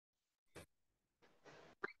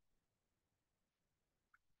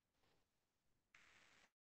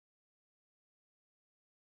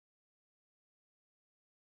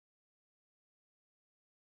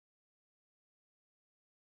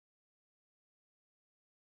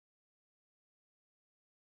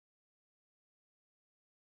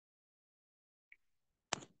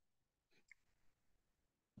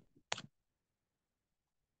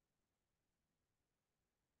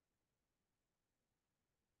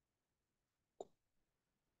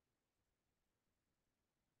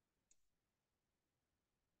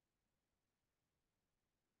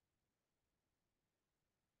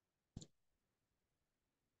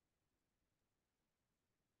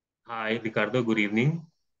Hi, Ricardo. Good evening.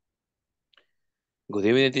 Good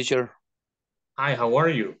evening, teacher. Hi, how are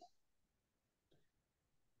you?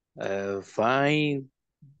 Fine,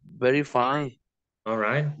 very fine. All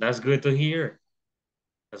right, that's good to hear.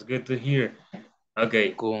 That's good to hear.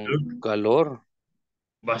 Okay, Con calor.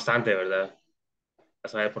 bastante, ¿verdad? A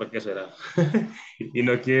saber por qué será. Y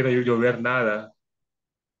no quiero llover nada.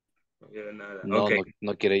 No quiero nada. No, Okay,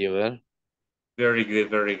 no quiere llover. very good,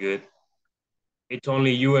 very good. It's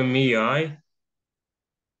only you and me, right?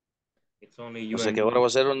 It's only O you sea and que ahora me. va a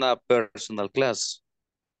ser una personal class.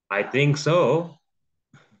 I think so.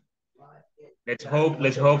 Let's hope.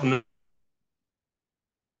 Let's hope.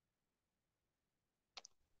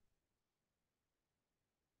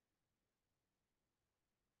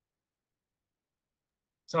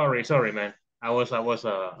 Sorry, man. I was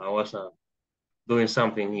doing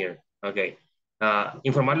something here. Okay.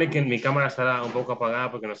 Informarle que mi cámara estará un poco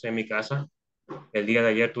apagada porque no estoy en mi casa. El día de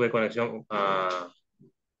ayer tuve conexión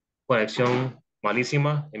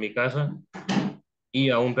malísima en mi casa y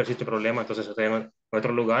aún persiste el problema, entonces estoy en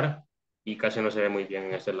otro lugar y casi no se ve muy bien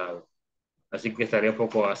en este lado. Así que estaré un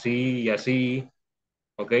poco así y así,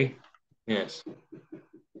 ¿ok? Yes.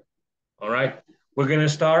 All right. We're gonna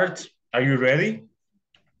start. Are you ready?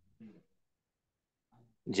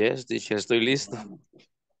 Yes, teacher, estoy listo.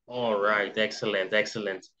 All right. Excellent.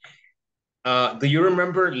 Excellent. Do you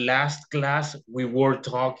remember last class we were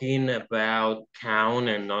talking about count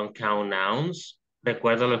and non-count nouns?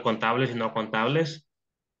 ¿Recuerda los contables y no contables?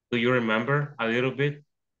 Do you remember a little bit?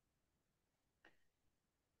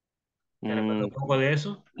 ¿Te recuerdas un Mm, poco de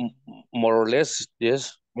eso? more or less,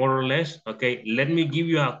 yes. More or less. Okay, let me give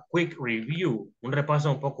you a quick review. Un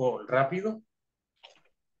repaso un poco rápido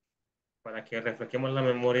para que refresquemos la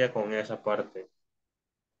memoria con esa parte.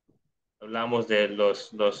 Hablamos de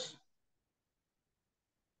los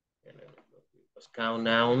count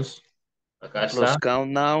nouns. Acá Los está.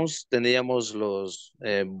 count nouns teníamos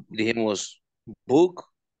dijimos book,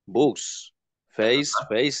 books, face,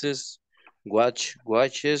 faces, watch,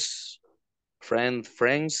 watches, friend,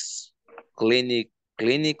 friends, clinic,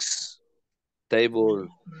 clinics, table,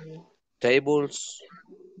 tables.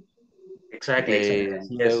 Exactly, exactly.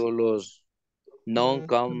 Así es. Luego los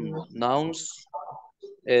non-count nouns,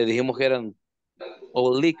 dijimos que eran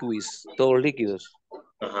all liquids, todos líquidos.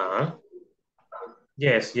 Ajá.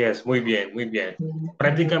 Yes, yes, muy bien, muy bien.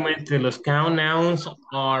 Prácticamente los count nouns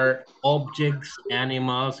are objects,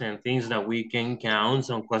 animals, and things that we can count.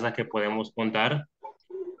 Son cosas que podemos contar.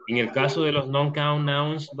 En el caso de los non-count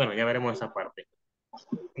nouns, bueno, ya veremos esa parte.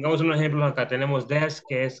 Pongamos un ejemplo acá. Tenemos desk,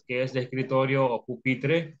 que es de escritorio o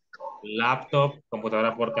pupitre. Laptop,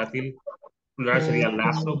 computadora portátil. Plural sería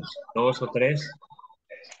laptops, dos o tres.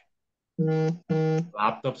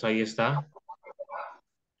 Laptops, ahí está.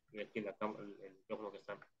 Y aquí el micrófono que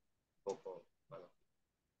está un poco, bueno.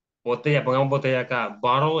 Botella, pongamos botella acá.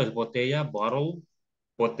 Bottle es botella, bottle.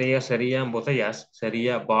 Botellas serían botellas,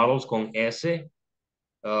 sería bottles con S.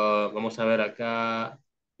 Vamos a ver acá.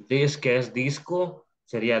 Disc es disco,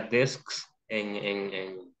 sería discs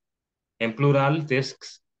en plural,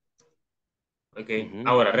 discs. Ok, Ujú.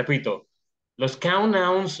 ahora repito. Los count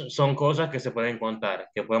nouns son cosas que se pueden contar,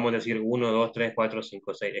 que podemos decir uno, 2, 3, 4,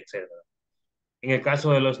 5, 6, etcétera. En el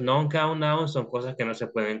caso de los non-count nouns, son cosas que no se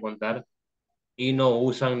pueden contar y no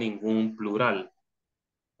usan ningún plural.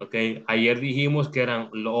 ¿Ok? Ayer dijimos que eran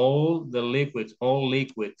all liquids,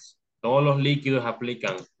 todos los líquidos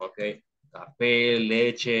aplican, ¿ok? Café,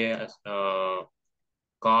 leche,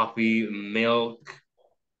 coffee, milk,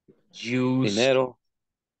 juice. Dinero,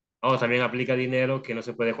 Oh, también aplica dinero, que no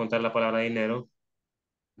se puede contar la palabra dinero,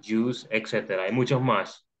 juice, etcétera. Hay muchos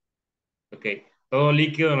más, ¿ok? Todo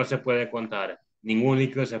líquido no se puede contar, ningún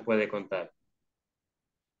líquido se puede contar.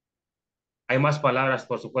 Hay más palabras,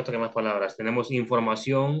 por supuesto que hay más palabras. Tenemos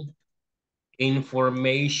información,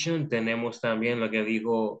 information, tenemos también lo que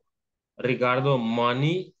dijo Ricardo,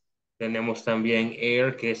 money, tenemos también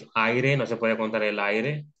air, que es aire, no se puede contar el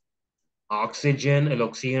aire. Oxygen, el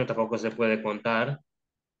oxígeno tampoco se puede contar.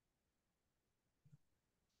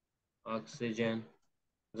 Oxygen.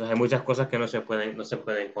 Entonces hay muchas cosas que no se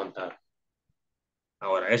pueden contar.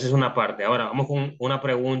 Ahora, esa es una parte. Ahora vamos con una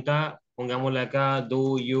pregunta. Pongámosle acá,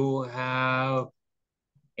 do you have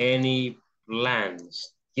any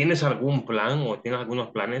plans? ¿Tienes algún plan o tienes algunos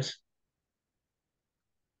planes?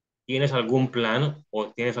 ¿Tienes algún plan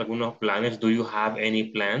o tienes algunos planes? Do you have any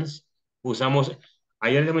plans? Usamos,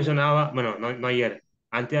 ayer les mencionaba, bueno, no ayer,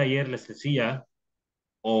 antes de ayer les decía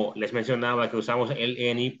o les mencionaba que usamos el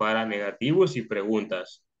any para negativos y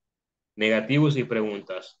preguntas. Negativos y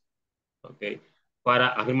preguntas. ¿Ok? Para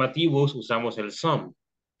afirmativos usamos el some,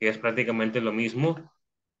 que es prácticamente lo mismo.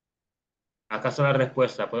 Acá está la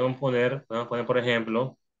respuesta. Podemos poner, por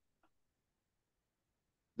ejemplo,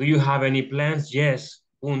 do you have any plans? Yes.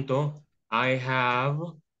 Punto. I have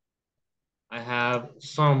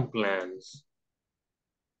some plans.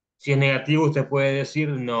 Si es negativo, usted puede decir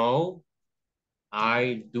no.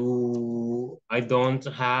 I don't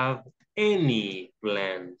have any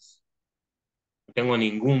plans. No tengo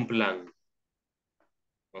ningún plan.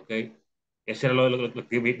 ¿Ok? Ese era lo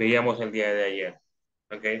que veíamos el día de ayer.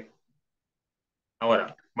 ¿Ok?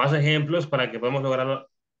 Ahora, más ejemplos para que podamos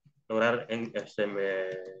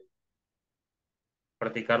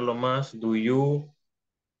practicarlo más. Do you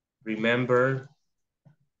remember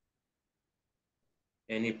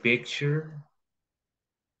any picture?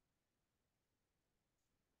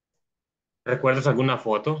 ¿Recuerdas alguna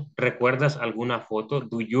foto? ¿Recuerdas alguna foto?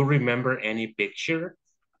 Do you remember any picture?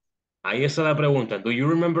 Ahí está la pregunta. Do you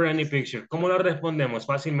remember any picture? ¿Cómo la respondemos?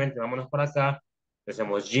 Fácilmente. Vámonos para acá.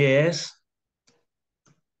 Decimos yes.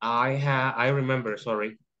 I remember,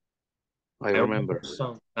 sorry. I I remember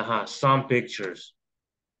remember. some pictures.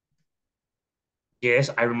 Yes,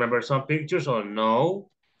 I remember some pictures or no.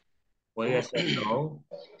 Puede ser no.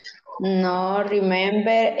 No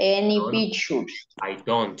remember any No, pictures. I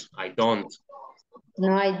don't. I don't.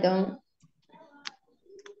 No, I don't.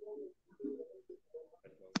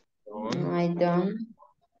 Don't. No, I don't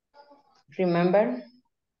remember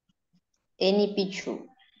any picture.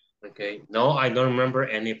 Okay. No, I don't remember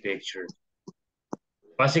any picture.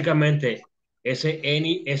 Básicamente, ese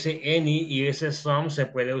any y ese some se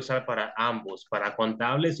puede usar para ambos, para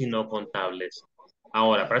contables y no contables.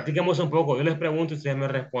 Ahora, practiquemos un poco. Yo les pregunto y ustedes me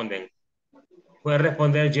responden. Pueden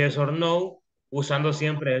responder yes or no usando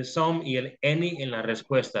siempre el some y el any en la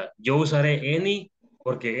respuesta. Yo usaré any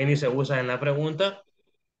porque any se usa en la pregunta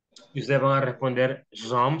y ustedes van a responder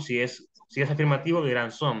some. Si es afirmativo,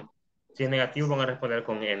 dirán some. Si es negativo, van a responder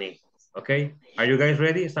con any. ¿Ok? Are you guys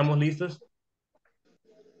ready? ¿Estamos listos?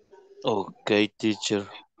 Okay, teacher.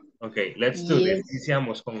 Ok, let's do this. Yes.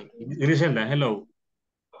 Iniciamos con Griselda, hello.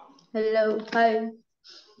 Hello, hi.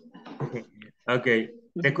 Okay,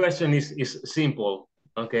 the question is simple.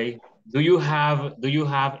 Okay, do you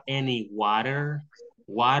have any water?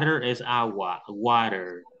 Water is agua,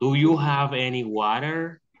 water. Do you have any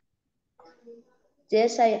water?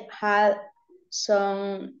 Yes, I had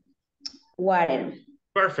some water.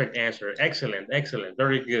 Perfect answer. Excellent, excellent.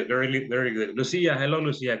 Very good, very good. Lucia, hello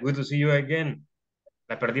Lucia. Good to see you again.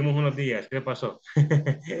 La perdimos unos días. ¿Qué pasó?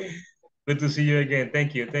 Good to see you again.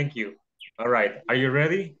 Thank you, thank you. All right, are you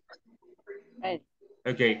ready? Right.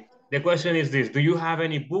 Okay, the question is this. Do you have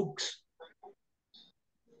any books?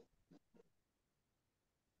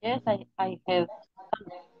 Yes, I have some.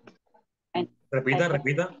 And Repita, I have,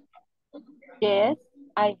 repita. yes,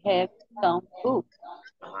 I have some books.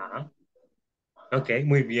 Ajá. Okay,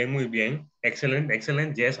 muy bien, muy bien. Excellent,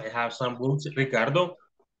 excellent. Yes, I have some books. Ricardo,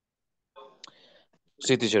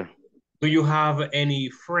 Sí, teacher. do you have any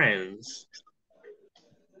friends?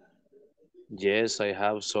 Yes, I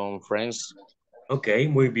have some friends. Okay,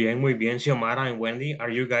 muy bien, muy bien. Xiomara and Wendy, are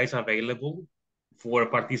you guys available for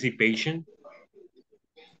participation?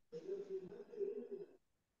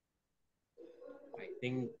 I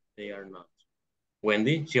think they are not.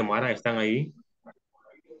 Wendy, Xiomara, ¿están ahí?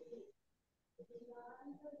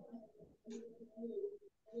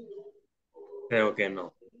 Creo que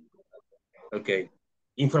no. Ok.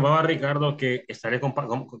 Informaba a Ricardo que estaré con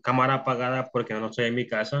cámara apagada porque no estoy en mi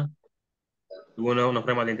casa. Tuve unos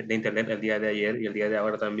problemas de internet el día de ayer y el día de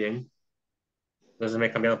ahora también. Entonces me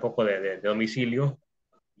he cambiado un poco de domicilio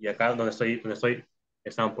y acá donde estoy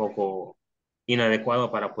está un poco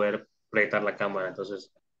inadecuado para poder proyectar la cámara.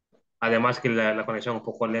 Entonces, además que la conexión es un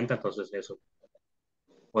poco lenta, entonces eso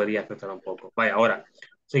podría afectar un poco. Vaya, ahora,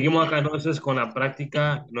 seguimos acá entonces con la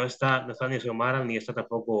práctica. No está ni Xiomara ni está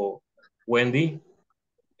tampoco Wendy.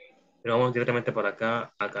 Pero vamos directamente para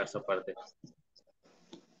acá esta parte.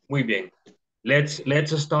 Muy bien. Let's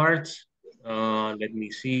start. Let me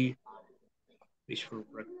see. Fish for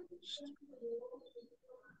breakfast.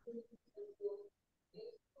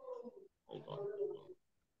 Hold on.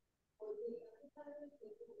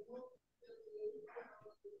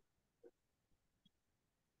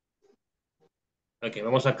 Ok,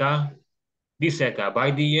 vamos acá. Dice acá,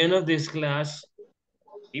 by the end of this class,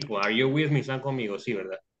 people, are you with me? Están conmigo, sí,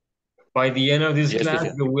 ¿verdad? By the end of this Yes, class,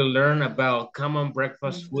 teacher. you will learn about common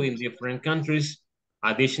breakfast food in different countries.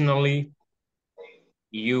 Additionally,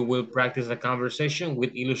 you will practice a conversation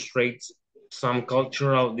which illustrates some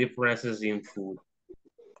cultural differences in food.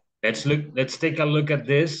 Let's take a look at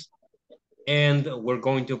this and we're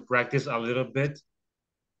going to practice a little bit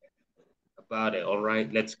about it. All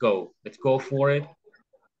right, let's go for it.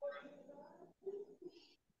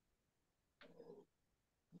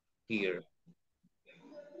 here.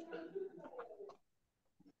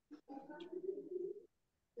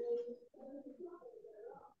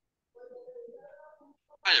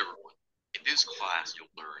 Hi everyone. In this class, you'll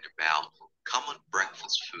learn about common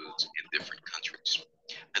breakfast foods in different countries.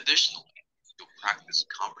 Additionally, you'll practice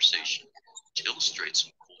conversation which illustrates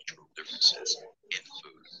some cultural differences in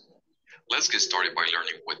food. Let's get started by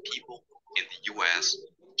learning what people in the US,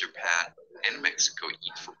 Japan, and Mexico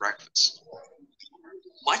eat for breakfast.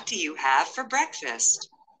 What do you have for breakfast?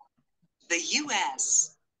 The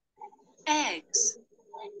US. Eggs,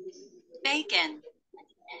 bacon,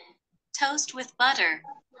 toast with butter,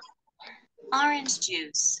 orange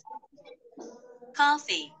juice,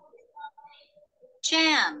 coffee,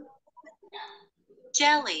 jam,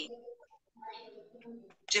 jelly.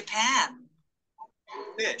 Japan.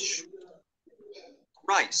 Fish,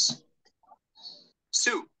 rice,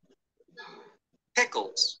 soup,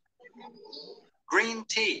 pickles, green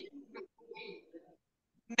tea.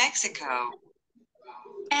 Mexico.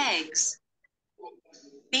 Eggs,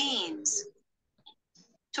 beans,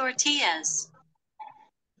 tortillas,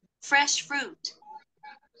 fresh fruit,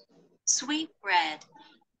 sweet bread,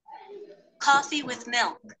 coffee with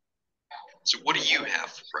milk. So what do you have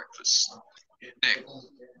for breakfast? Nick,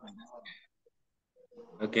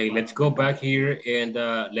 Okay, let's go back here and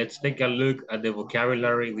let's take a look at the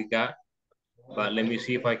vocabulary we got. But let me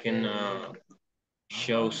see if I can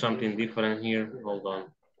show something different here. Hold on.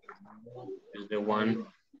 Is the one.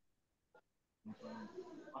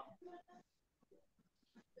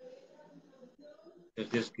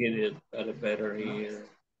 Let's just get it a little better here.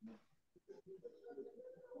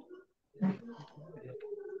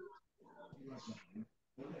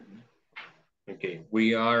 Okay,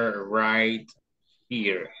 we are right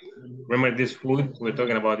here. Remember this food? We're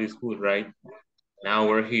talking about this food, right? Now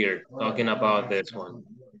we're here talking about this one.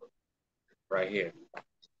 Right here.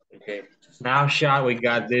 Okay. Snapshot, we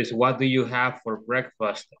got this. What do you have for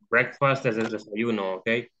breakfast? Breakfast is desayuno,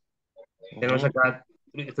 okay? Tenemos acá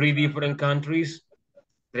three different countries,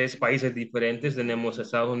 tres países diferentes. Tenemos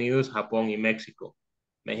Estados Unidos, Japón y México.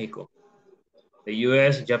 The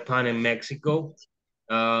US, Japan, and Mexico.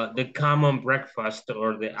 The common breakfast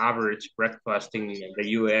or the average breakfast in the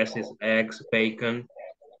US is eggs, bacon,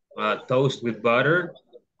 toast with butter,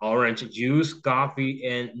 orange juice, coffee,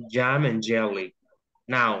 and jam and jelly.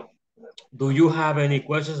 Now, do you have any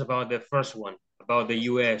questions about the first one, about the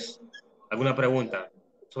US? ¿Alguna pregunta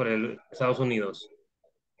sobre Estados Unidos?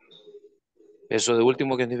 Eso de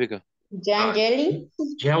último, ¿qué significa? Jam jelly.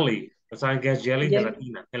 Jelly. ¿No saben qué es jelly?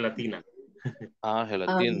 Jelly. Gelatina. Ah,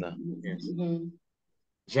 gelatina. Yes. Mhm.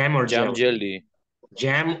 Jam or Jam jelly? jelly.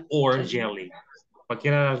 Jam or jelly.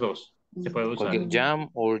 Cualquiera de las dos se puede usar. Cualquier jam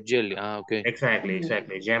or jelly. Ah, ok. Exactly.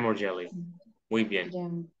 Jam or jelly. Muy bien.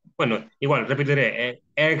 Jam. Bueno, igual, repetiré.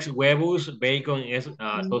 Eggs, huevos, bacon es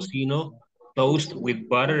tocino, toast with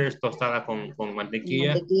butter es tostada con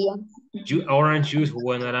mantequilla, Mantequilla. orange juice,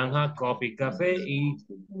 jugo de naranja, coffee, café y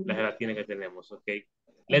la gelatina que tenemos, okay?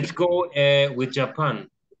 Let's go with Japan.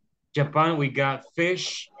 Japan, we got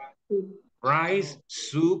fish, rice,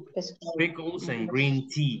 soup, pickles, and green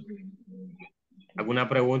tea. ¿Alguna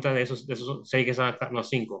pregunta de esos 6 que están acá? No,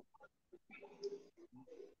 5.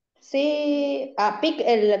 Sí,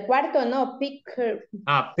 el cuarto no, Pickles.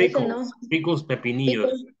 no. Pickles,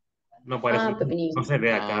 pepinillos. Pickles. No parece, Pepinillos. no se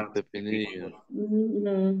ve acá. Pepinillos.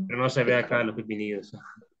 Pero no se ve acá los pepinillos.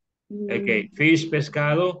 Ok, fish,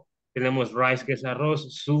 pescado. Tenemos rice, que es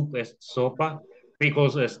arroz. Soup es sopa.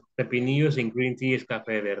 Pickles es pepinillos. Y green tea es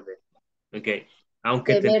café verde. Ok,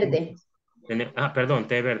 aunque Té verde. perdón,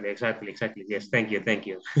 té verde. Exactly. Yes, thank you.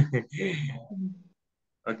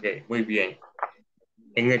 Ok, muy bien.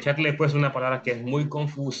 En el chat le he puesto una palabra que es muy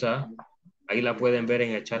confusa. Ahí la pueden ver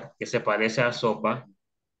en el chat, que se parece a sopa.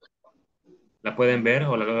 ¿La pueden ver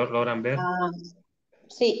o la logran ver?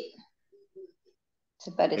 Sí.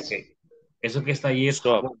 Se parece. Okay. Eso que está ahí es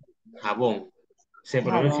Soap. jabón. Se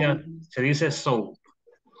pronuncia, se dice soap.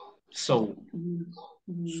 Soap.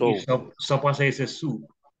 Y sopa se dice soup.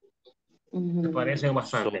 Se parecen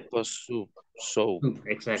bastante. Sopa, soup. Soap.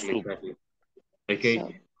 Exactly. Okay. So.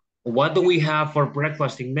 What do we have for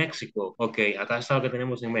breakfast in Mexico? Okay, acá está lo que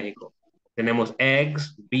tenemos en México. Tenemos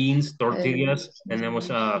eggs, beans, tortillas,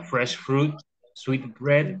 tenemos fresh fruit, sweet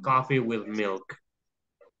bread, coffee with milk.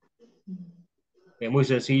 Es muy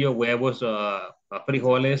sencillo, huevos,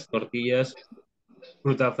 frijoles, tortillas,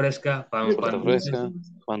 fruta fresca, pan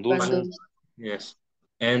dulce. Yes.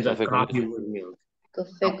 And coffee with milk.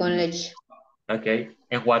 Café con leche. Okay.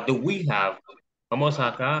 And what do we have? Vamos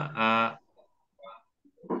acá a...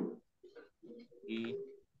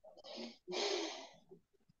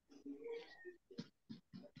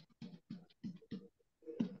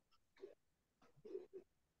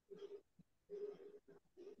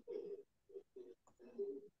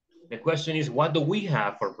 question is, what do we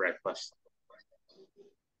have for breakfast?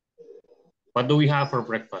 What do we have for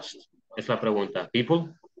breakfast? Es la pregunta. People,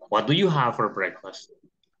 what do you have for breakfast?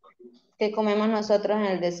 ¿Qué comemos nosotros en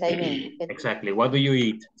el desayuno? Exactly. What do you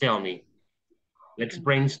eat? Tell me. Let's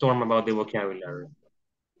brainstorm about the vocabulary.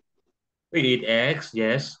 We eat eggs,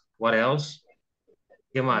 yes. What else?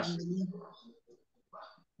 ¿Qué más?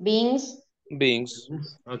 Beans. Beans.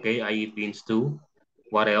 Okay, I eat beans too.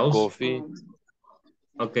 What else? Coffee.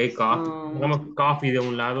 Okay, coffee. Pongamos coffee de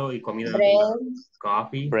un lado y comida de otro Bread. lado.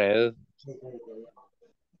 Coffee. Bread.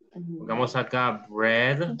 Pongamos acá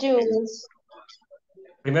bread. Juice.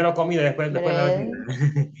 Primero comida, después la Bread.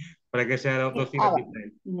 bebida. Para que sea otro estilo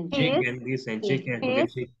diferente. Chicken, dicen chicken. Okay,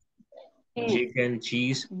 chicken,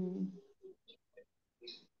 cheese.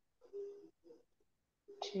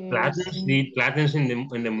 Plantains, eat plantains in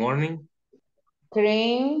the morning.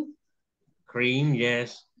 Cream. Cream,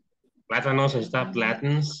 yes. Plátanos está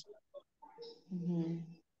plantains.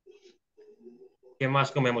 ¿Qué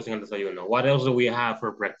más comemos en el desayuno? What else do we have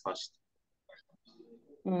for breakfast?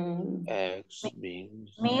 Eggs,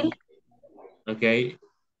 beans. Milk. Okay.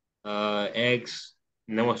 Eggs.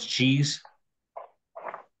 Tenemos cheese.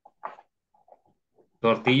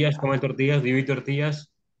 Tortillas, ¿comen tortillas? Do you eat tortillas?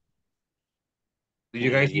 Do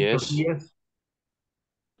you guys eat Yes. tortillas?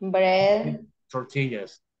 Bread.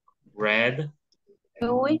 Tortillas. Bread.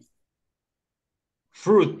 Juice.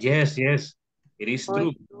 Fruit, yes, yes. It is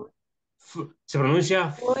true. Se pronuncia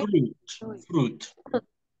fruit. Fruit.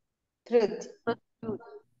 Fruit.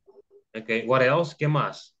 Okay, what else? ¿Qué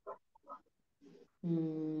más?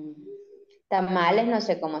 Tamales, no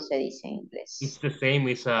sé cómo se dice en inglés. It's the same.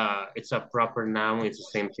 It's a proper noun. It's the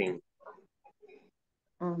same thing.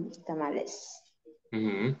 Tamales.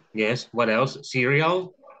 Yes. What else?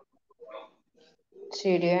 Cereal.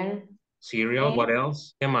 Cereal. Cereal. What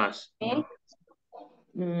else? ¿Qué más? Milk.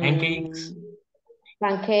 Pancakes.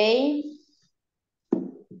 Pancake.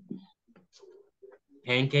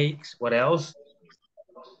 Pancakes. What else?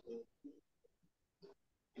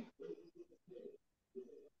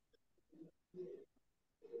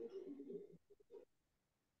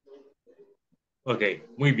 Ok,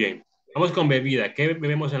 muy bien. Vamos con bebida. ¿Qué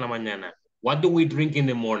bebemos en la mañana? What do we drink in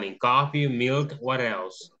the morning? Coffee, milk, what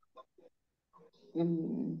else?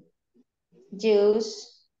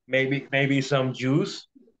 Juice. Maybe some juice.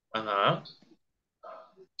 Oak.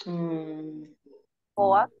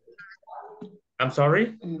 I'm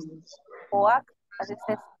sorry? Oak. Así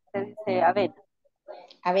se dice avena.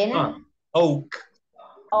 Avena. Oak.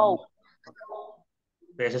 Oak.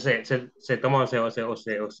 Ese se toma o se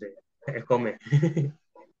come.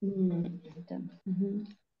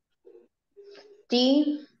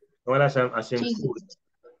 Tea. ¿Cómo la hacen Tea. food?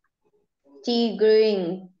 Tea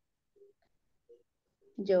green.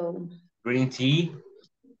 Yo. Green tea.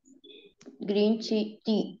 Green tea.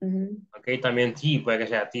 Ok, también tea, puede que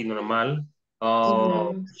sea tea normal.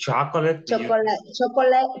 Chocolate. Chocolate.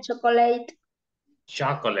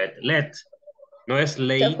 Chocolate. Let. No es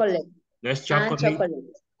late. Chocolate. No es chocolate.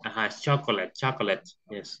 Chocolate. Ajá, es chocolate. Chocolate.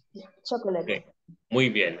 Yes. Chocolate. Okay. Muy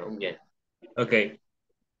bien, muy bien. Okay.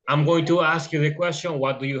 I'm going to ask you the question,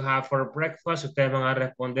 what do you have for breakfast? Ustedes van a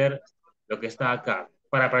responder lo que está acá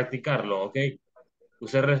para practicarlo, ¿ok?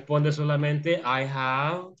 Usted responde solamente, I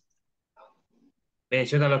have,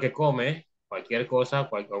 menciona lo que come, cualquier cosa,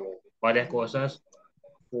 varias cosas,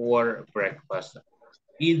 for breakfast.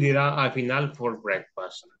 Y dirá al final, for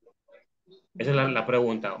breakfast. Esa es la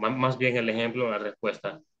pregunta, más bien el ejemplo, la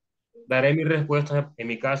respuesta. Daré mi respuesta, en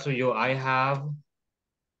mi caso yo, I have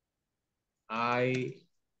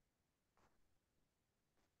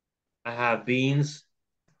beans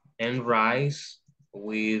and rice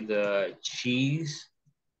with cheese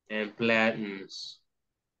and plantains.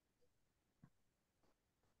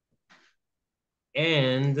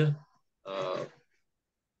 And a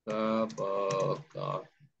cup of coffee.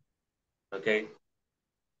 Okay.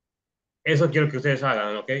 Eso quiero que ustedes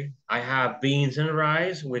hagan, okay? I have beans and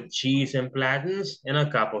rice with cheese and plantains and a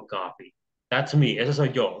cup of coffee. That's me. Eso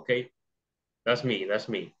soy yo, okay? That's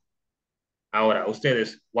me. Ahora,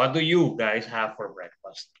 ustedes, what do you guys have for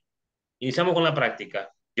breakfast? Iniciamos con la práctica.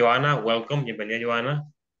 Joanna, welcome. Bienvenida, Joanna.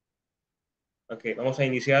 Ok, vamos a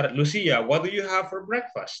iniciar. Lucia, what do you have for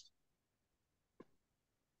breakfast?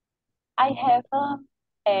 I have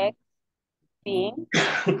eggs, beans,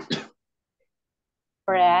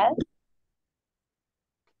 bread,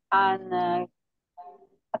 and a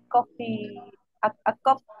cup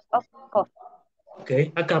of coffee.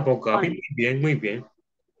 Okay, a cup of coffee. Muy bien, muy bien.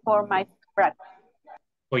 For my breakfast.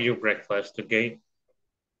 For your breakfast, okay.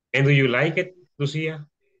 And do you like it, Lucia?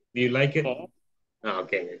 Do you like it? Okay.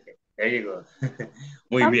 Okay. There you go.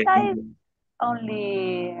 Muy bien. Sometimes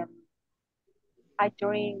only I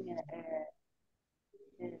drink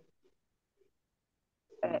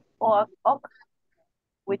oat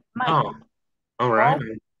with milk. Oh, all right.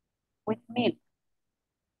 Oat with milk.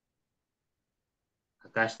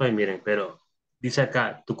 Acá estoy, miren, pero dice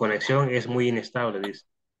acá, tu conexión es muy inestable, dice.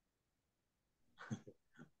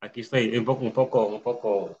 Aquí estoy, un poco,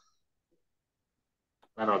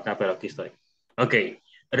 no, acá, pero aquí estoy. Ok,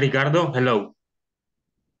 Ricardo, hello.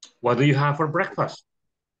 What do you have for breakfast?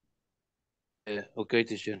 Okay,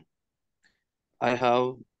 teacher. I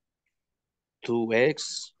have 2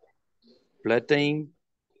 eggs, plantain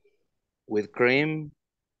with cream,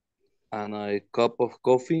 and a cup of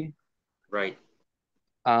coffee, Right.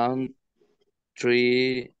 and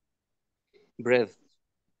 3 bread.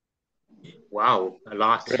 Wow, a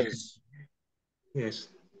lot. Breads. Yes.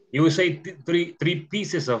 You would say three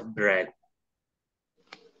pieces of bread.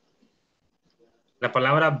 La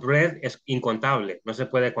palabra bread es incontable, no se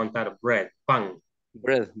puede contar bread, pan.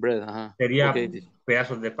 Bread, ajá. Sería Okay, teacher.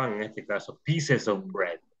 pedazos de pan en este caso, pieces of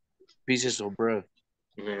bread. Pieces of bread.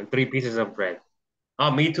 3 pieces of bread.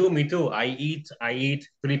 Oh, me too, me too. I eat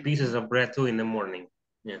 3 pieces of bread too in the morning.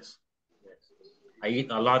 Yes. Yes. I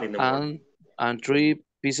eat a lot in the morning. And 3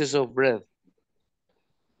 pieces of bread.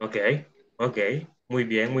 Okay. Okay. Muy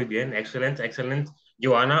bien, muy bien. Excellent, excellent.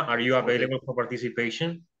 Joanna, are you available for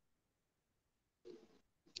participation?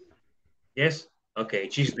 Yes? Okay,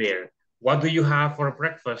 she's there. What do you have for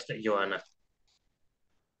breakfast, Joanna?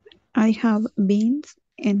 I have beans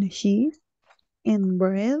and cheese and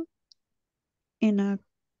bread and a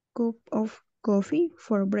cup of coffee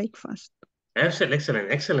for breakfast. Excellent,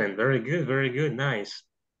 excellent, excellent. Very good, nice.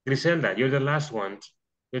 Griselda, you're the last one.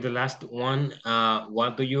 You're the last one.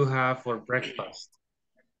 What do you have for breakfast?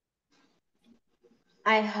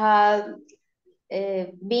 I have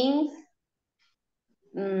beans,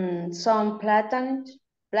 some plátanos,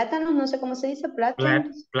 no sé cómo se dice,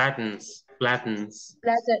 plátanos. Platans.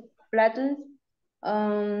 Platans,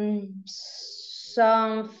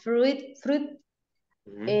 some fruit.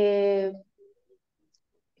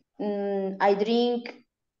 I drink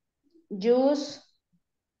juice,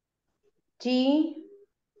 tea,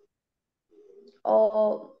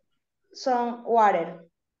 or some water.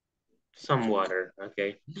 Some water,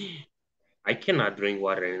 okay. I cannot drink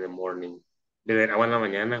water in the morning. Beber agua en la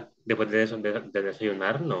mañana, después de eso, de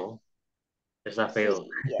desayunar, no. Está feo.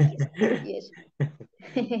 Yes.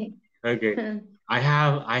 Okay. I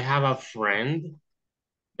have a friend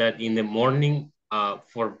that in the morning,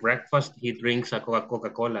 for breakfast, he drinks a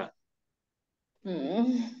Coca-Cola.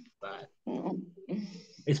 But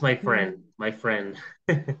it's my friend.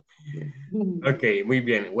 Okay, muy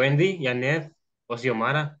bien. Wendy, Yanet,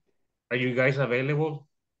 Osiomara, are you guys available?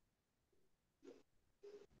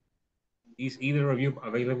 Is either of you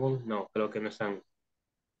available? No, creo que no están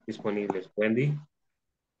disponibles. Wendy,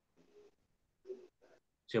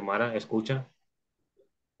 Xiomara, ¿escucha?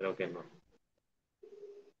 Creo que no.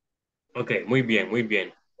 Ok, muy bien, muy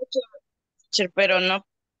bien. Pero no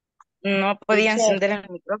podía encender el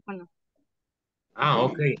micrófono. Ah,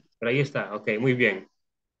 ok, pero ahí está. Ok, muy bien.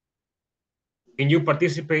 Can you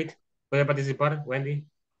participate? ¿Puede participar, Wendy?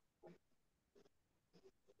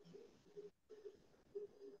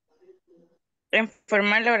 En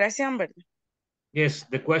formar la oración, ¿verdad? Yes,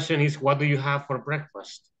 the question is, what do you have for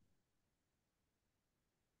breakfast?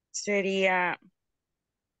 Sería,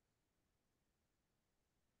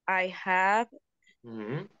 I have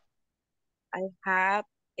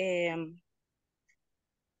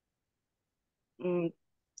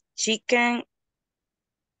chicken.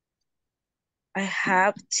 I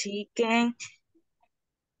have chicken.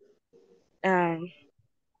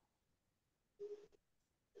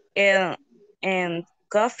 And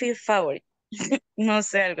coffee favorite. No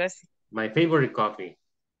sé, algo así. My favorite coffee.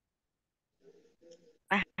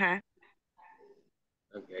 Ajá.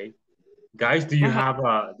 Okay. Guys, do you have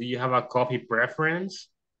a coffee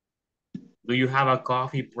preference? Do you have a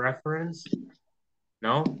coffee preference?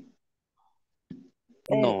 No?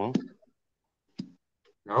 No.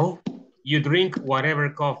 No? You drink whatever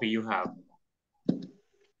coffee you have.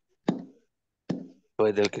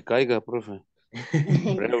 Pues del que caiga, profe.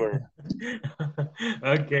 Whatever.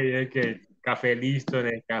 Ok. Café listo,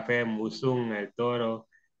 el café musum, el toro,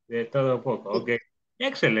 de todo un poco. Ok.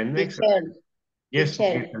 Excellent, excellent. Yes,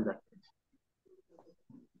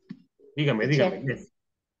 dígame. Yes.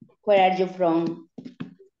 Where are you from?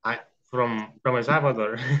 From El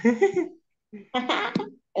Salvador.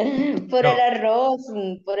 Por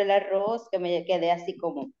el arroz, que me quedé así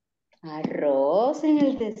como, arroz en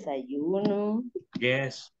el desayuno.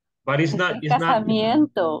 Yes. But it's not,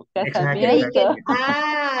 Casamiento, exactly, Creí que,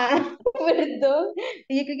 casamiento. perdón,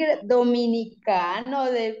 yo creo que era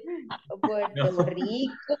dominicano de Puerto no,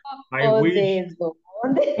 Rico I o wish. de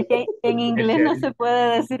dónde. Es que en Yes, inglés no yes. se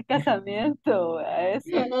puede decir casamiento a eso.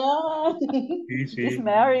 Ah, Sí, Is sí.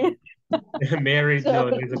 married. Married, no,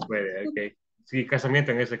 sorry. no se puede, ok. Sí,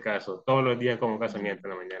 casamiento en ese caso. Todos los días como casamiento en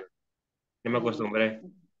la mañana. Ya me acostumbré.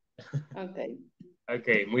 Okay.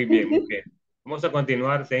 Ok, muy bien, muy bien. Vamos a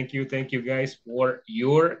continuar. Thank you guys for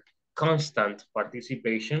your constant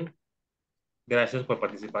participation. Gracias por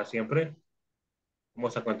participar siempre.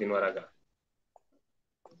 Vamos a continuar acá.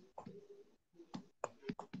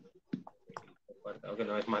 Ok,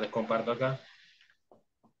 no es más, les comparto acá.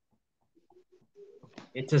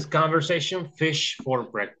 It says conversation, fish for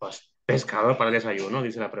breakfast. Pescado para el desayuno,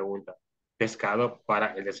 dice la pregunta. Pescado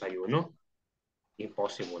para el desayuno.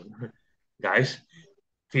 Impossible. Guys,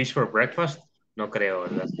 fish for breakfast? No creo,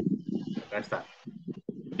 ¿verdad? Acá está.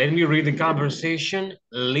 Let me read the conversation.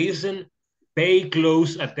 Listen, pay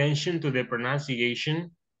close attention to the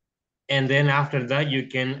pronunciation. And then after that, you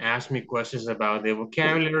can ask me questions about the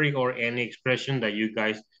vocabulary or any expression that you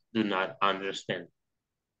guys do not understand.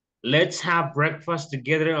 Let's have breakfast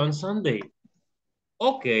together on Sunday.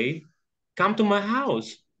 Okay, come to my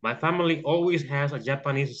house. My family always has a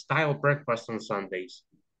Japanese style breakfast on Sundays.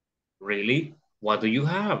 Really? What do you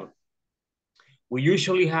have? We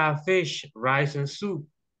usually have fish, rice, and soup.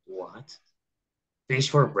 What? Fish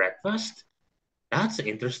for breakfast? That's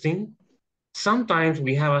interesting. Sometimes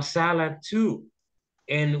we have a salad too.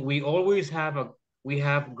 And we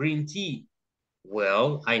have green tea.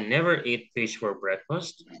 Well, I never eat fish for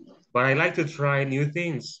breakfast, but I like to try new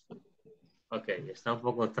things. Ok, está un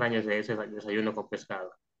poco extraño ese desayuno con pescado.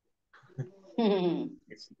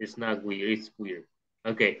 It's not weird, it's weird.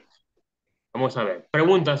 Ok, vamos a ver.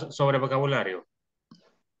 Preguntas sobre vocabulario.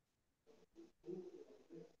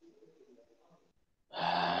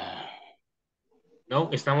 ¿No?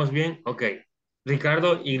 ¿Estamos bien? Ok.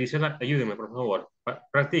 Ricardo y Grisela, ayúdenme, por favor.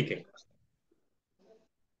 Practiquen.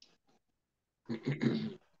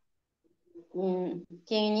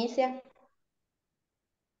 ¿Quién inicia?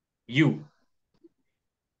 You.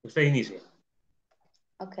 Usted inicia.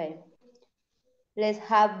 Okay. Let's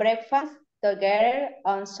have breakfast together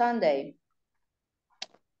on Sunday.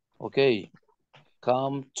 Okay.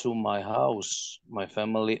 Come to my house. My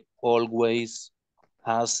family always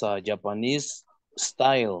has a Japanese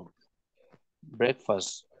style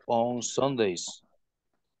breakfast on Sundays.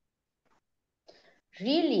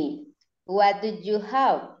 Really? What did you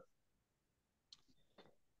have?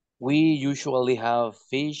 We usually have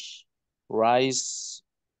fish, rice,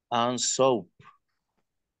 and soup.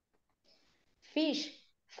 Fish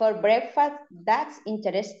for breakfast? That's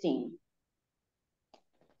interesting.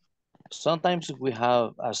 Sometimes we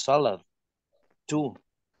have a salad too.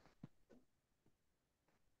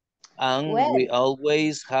 And Well, we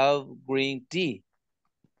always have green tea.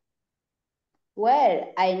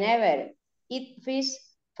 well, I never eat fish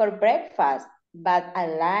for breakfast, but I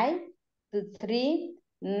like to try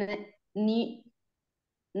new,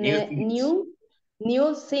 New things.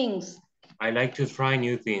 new things. I like to try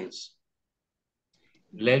new things.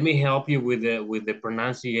 Let me help you with the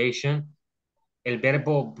pronunciation. El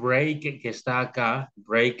verbo break que está acá,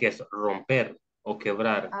 break es romper o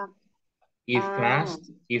quebrar. Ah,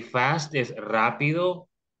 Y fast es rápido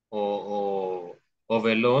o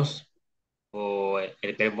veloz o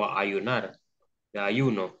el verbo ayunar, de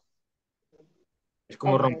ayuno. Es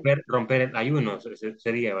como okay. romper el ayuno,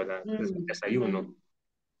 sería, ¿verdad? Desayuno.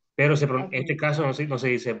 Pero en Okay. este caso no se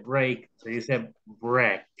dice break, se dice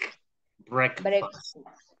break, breakfast,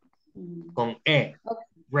 con E, Okay.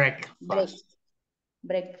 breakfast.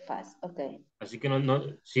 Breakfast, okay. Así que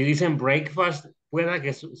si dicen breakfast, pueda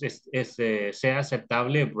que sea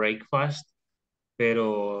aceptable breakfast,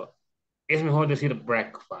 pero es mejor decir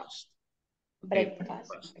breakfast. Okay, Breakfast.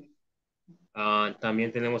 breakfast.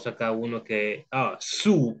 También tenemos acá uno que,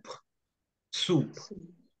 soup, soup.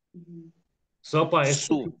 Sopa es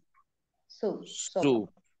Soup. Soup. Soup.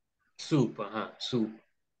 soup, ajá, soup.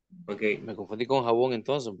 Okay. Me confundí con jabón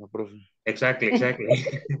entonces, profe. Exactly.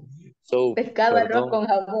 Soup, Pescado, arroz perdón. con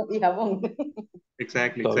jabón y jabón.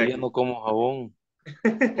 Exactly. Todavía no como jabón.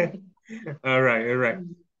 All right.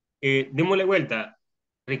 Démosle vuelta.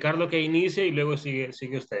 Ricardo que inicie y luego sigue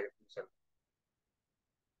usted.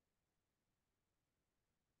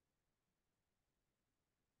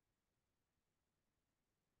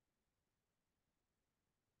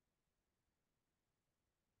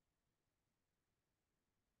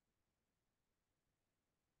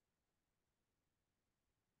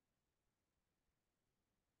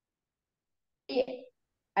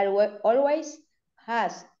 always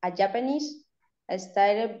has a Japanese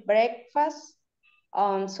style breakfast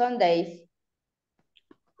on Sundays.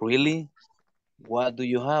 Really? What do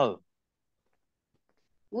you have?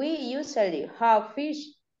 We usually have fish,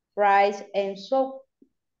 rice, and soup.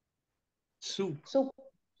 Soup.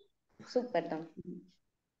 Pardon.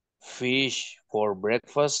 Fish for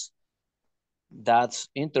breakfast? That's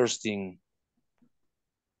interesting.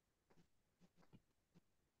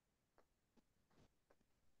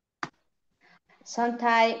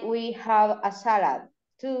 Sometimes we have a salad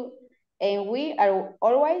too, and we are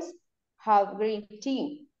always have green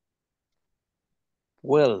tea.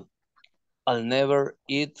 Well, I'll never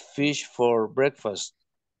eat fish for breakfast,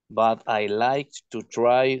 but I like to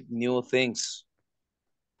try new things.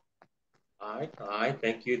 All right.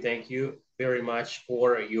 Thank you very much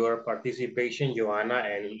for your participation, Joanna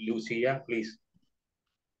and Lucia. Please,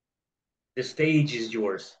 the stage is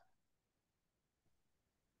yours.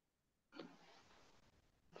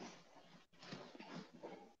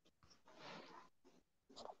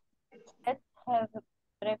 Let's have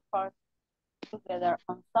breakfast together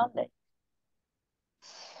on Sunday.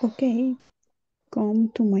 Okay, come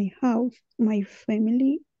to my house. My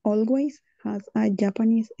family always has a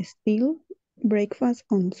Japanese style breakfast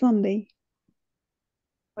on Sunday.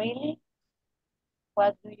 Really?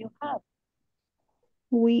 What do you have?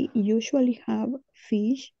 We usually have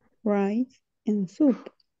fish, rice, and soup.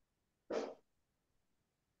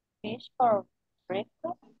 Fish for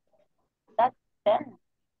breakfast? That's 10.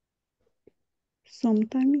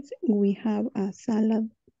 Sometimes we have a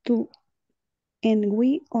salad too, and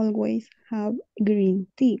we always have green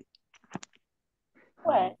tea.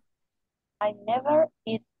 Well, I never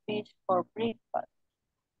eat fish for breakfast,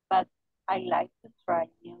 but I like to try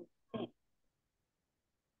new things.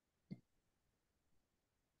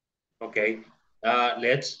 Okay.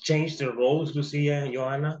 Let's change the roles, Lucia and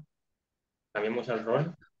Joanna. Cambiamos el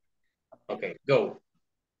rol. Okay, go.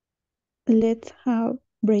 Let's have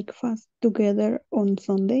breakfast together on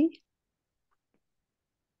Sunday.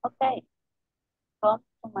 Okay, come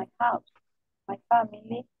to my house. My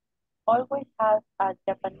family always has a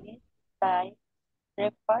Japanese style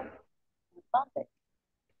breakfast on Sunday.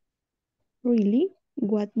 Really?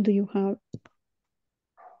 What do you have?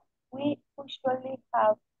 We usually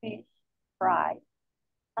have fish, rice,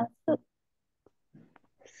 and soup.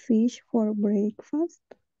 Fish for breakfast?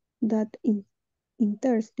 That is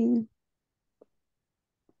interesting.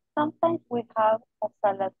 Sometimes we have a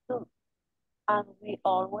salad too, and we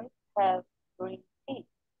always have green tea.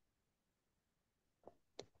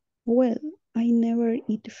 Well, I never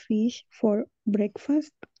eat fish for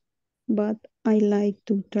breakfast, but I like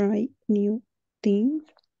to try new things.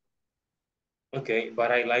 Okay,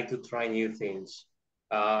 but I like to try new things.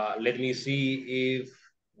 Let me see if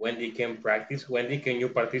Wendy can practice. Wendy, can you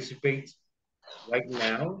participate right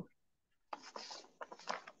now?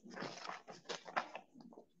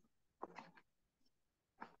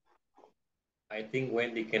 I think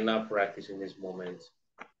Wendy cannot practice in this moment.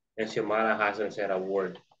 And Xiomara hasn't said a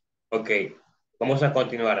word. Okay, vamos a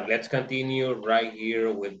continuar. Let's continue right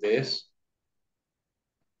here with this.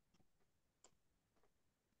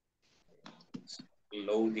 It's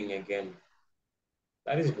loading again.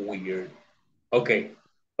 That is weird. Okay,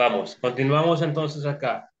 vamos. Continuamos entonces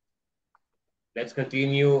acá. Let's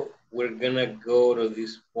continue. We're gonna go to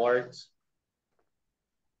this part.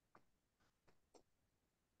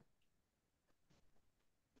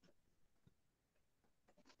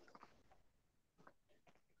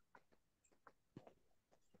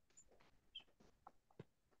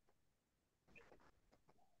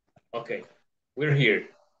 Okay, we're here.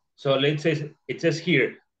 So let's say, it says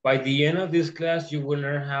here, by the end of this class, you will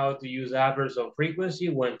learn how to use adverbs of frequency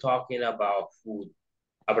when talking about food.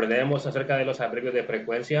 Aprendemos acerca de los adverbios de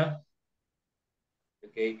frecuencia,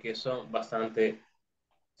 okay, que son bastante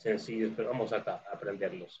sencillos, pero vamos acá a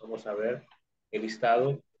aprenderlos. Vamos a ver el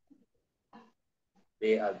listado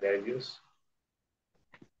de adverbios.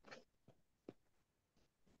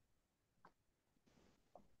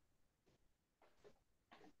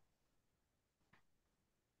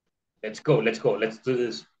 Let's go, let's do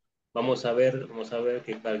this. Vamos a ver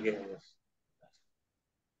qué carguemos.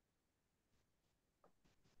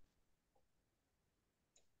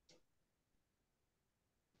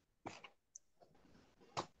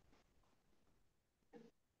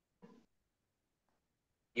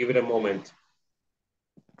 Give it a moment.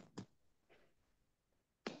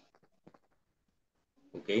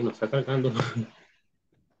 Ok, no está cargando.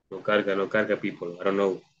 No carga, people. I don't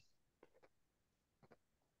know.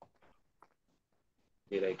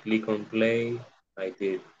 Did I click on play? I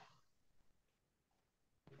did.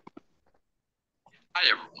 Hi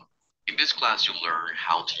everyone. In this class, you'll learn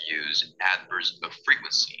how to use adverbs of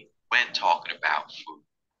frequency when talking about food.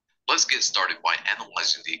 Let's get started by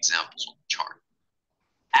analyzing the examples on the chart.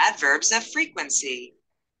 Adverbs of frequency.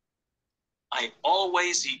 I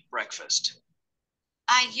always eat breakfast.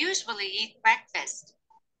 I usually eat breakfast.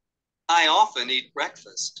 I often eat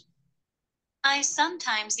breakfast. I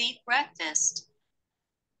sometimes eat breakfast.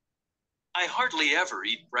 I hardly ever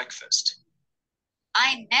eat breakfast.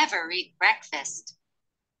 I never eat breakfast.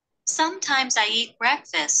 Sometimes I eat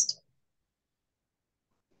breakfast.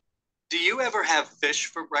 Do you ever have fish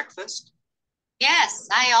for breakfast? Yes,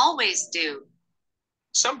 I always do.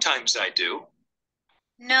 Sometimes I do.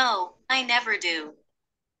 No, I never do.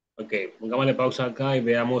 Ok, pongámosle pausa acá y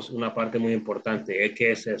veamos una parte muy importante.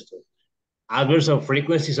 ¿Qué es esto? Adverbs of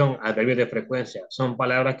frequency son adverbios de frecuencia. Son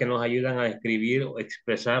palabras que nos ayudan a describir o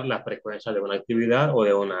expresar la frecuencia de una actividad o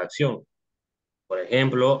de una acción. Por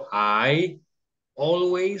ejemplo, I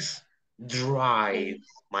always drive,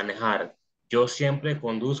 manejar. Yo siempre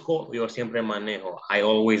conduzco, yo siempre manejo. I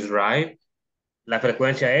always drive. La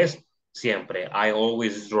frecuencia es siempre. I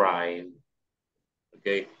always drive.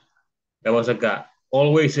 Ok. Vamos acá.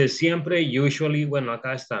 Always es siempre, usually, bueno,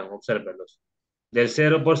 acá están, obsérvenlos. Del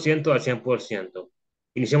 0% al 100%.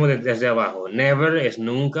 Iniciamos desde abajo. Never es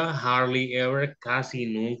nunca, hardly ever, casi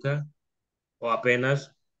nunca, o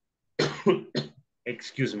apenas,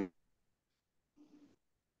 excuse me.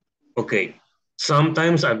 Ok.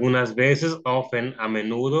 Sometimes, algunas veces, often, a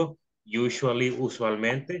menudo, usually,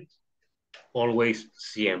 usualmente, always,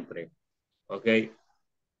 siempre. Ok.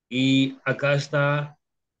 Y acá está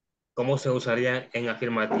cómo se usaría en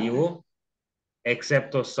afirmativo,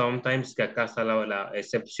 excepto sometimes, que acá está la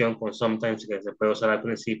excepción con sometimes que se puede usar al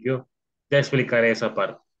principio. Te explicaré esa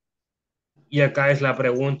parte. Y acá es la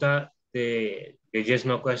pregunta de yes,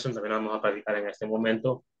 no question, también la vamos a practicar en este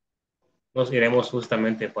momento. Nos iremos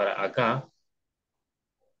justamente para acá.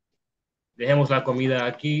 Dejemos la comida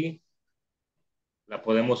aquí. La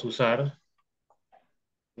podemos usar.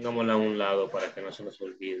 Pongámosla a un lado para que no se nos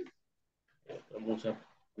olvide. Podemos usar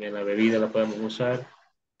bien la bebida, la podemos usar.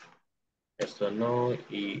 Esto no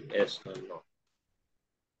y esto no.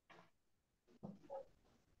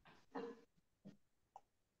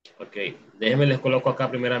 Ok, déjenme les coloco acá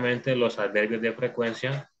primeramente los adverbios de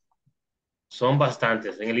frecuencia. Son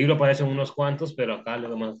bastantes. En el libro aparecen unos cuantos, pero acá les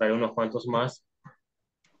vamos a traer unos cuantos más.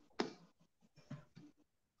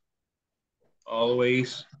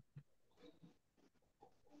 Always,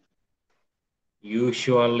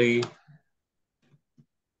 usually,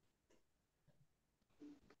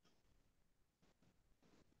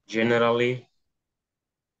 generally,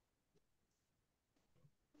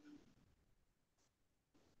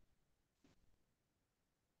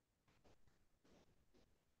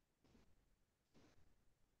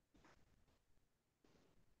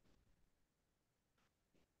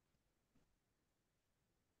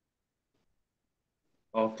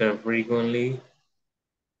 often, frequently,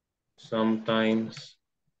 sometimes,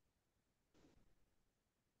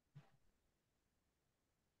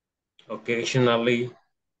 occasionally.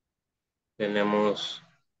 Tenemos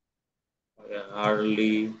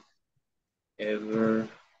hardly, ever,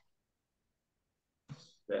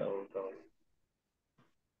 seldom.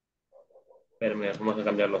 Espérame, vamos a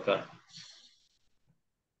cambiarlo acá.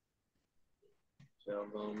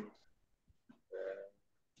 Seldom.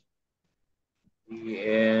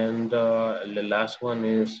 And the last one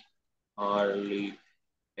is hardly,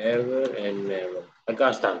 ever, and never. Acá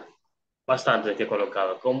están. Bastantes que he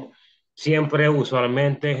colocado. Como, siempre,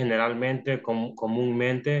 usualmente, generalmente,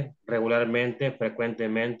 comúnmente, regularmente,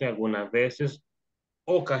 frecuentemente, algunas veces,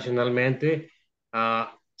 ocasionalmente.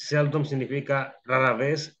 Seldom significa rara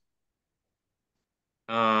vez.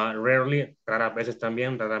 Rarely, raras veces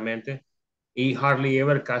también, raramente. Y hardly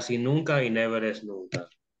ever, casi nunca. Y never es nunca.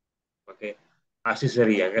 ¿Ok? Así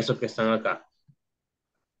serían, esos que están acá.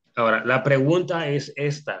 Ahora, la pregunta es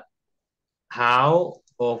esta. How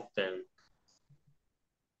often?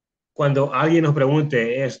 Cuando alguien nos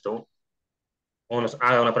pregunte esto, o nos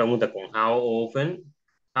haga una pregunta con how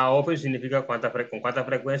often significa con cuánta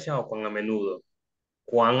frecuencia o cuán a menudo.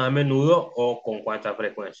 Cuán a menudo o con cuánta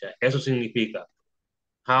frecuencia. Eso significa,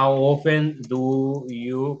 how often do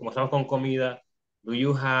you, como estamos con comida, do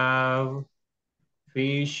you have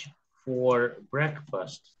fish for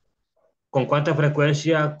breakfast? ¿Con cuánta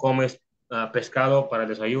frecuencia comes pescado para el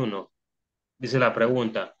desayuno? Dice la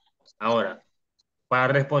pregunta. Ahora, para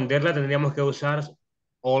responderla tendríamos que usar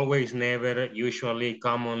always, never, usually,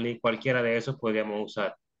 commonly, cualquiera de esos podríamos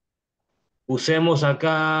usar. Usemos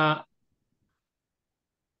acá,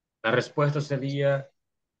 la respuesta sería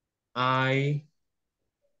I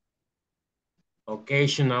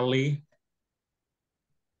occasionally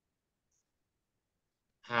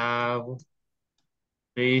have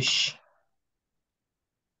fish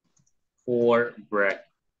for breakfast.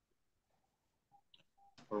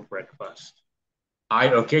 I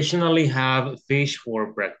occasionally have fish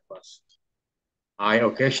for breakfast. I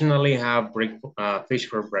occasionally have fish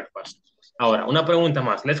for breakfast. Ahora, una pregunta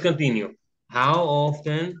más. Let's continue. How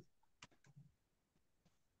often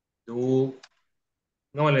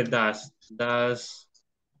does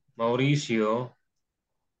Mauricio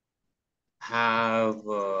have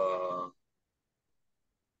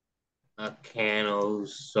a can of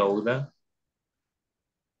soda?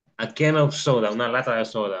 A can of soda, una lata de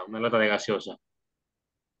soda, una lata de gaseosa.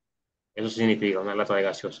 Eso significa una lata de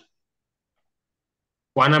gaseosa.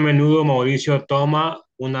 ¿Cuán a menudo Mauricio toma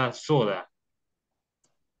una soda?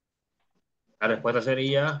 La respuesta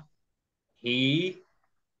sería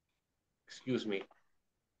excuse me,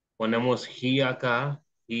 ponemos he acá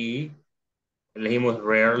y elegimos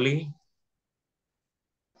rarely.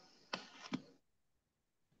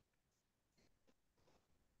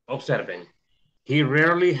 Observen, he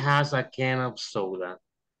rarely has a can of soda.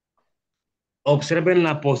 Observen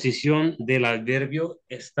la posición del adverbio,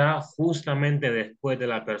 está justamente después de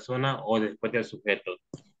la persona o después del sujeto.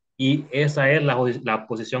 Y esa es la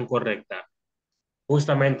posición correcta.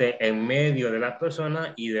 Justamente en medio de la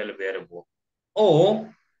persona y del verbo. O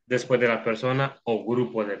después de la persona o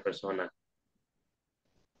grupo de personas.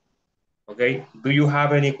 Ok. Do you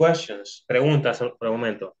have any questions? Preguntas por el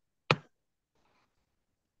momento.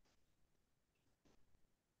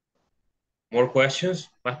 More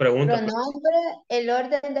questions? ¿Más preguntas? Pronombre, el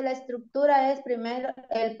orden de la estructura es primero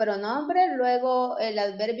el pronombre, luego el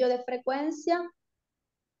adverbio de frecuencia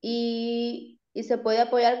y se puede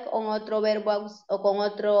apoyar con otro verbo o con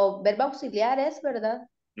otro verbo auxiliar, ¿es verdad?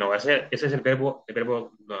 No, ese es el verbo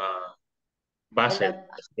base de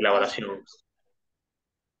elaboración.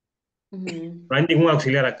 No hay ningún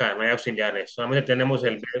auxiliar acá, no hay auxiliares. Solamente tenemos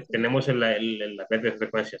el adverbio de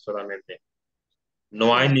frecuencia solamente.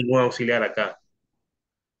 No hay ningún auxiliar acá.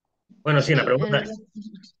 Bueno, sí, en la pregunta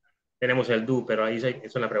tenemos el do, pero ahí eso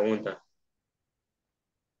es la pregunta.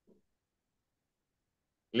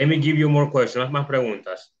 Let me give you more questions, más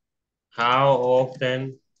preguntas. How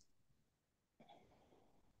often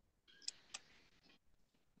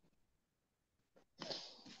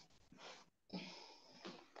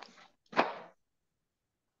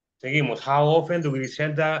seguimos. How often do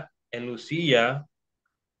Griselda and Lucia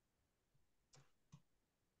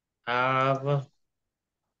have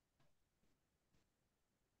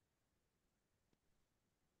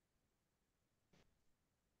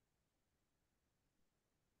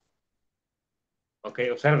okay,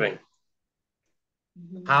 observen.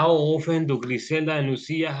 How often do Griselda and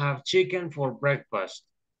Lucia have chicken for breakfast?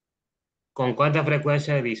 ¿Con cuánta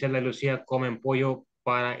frecuencia Griselda y Lucia comen pollo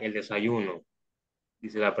para el desayuno?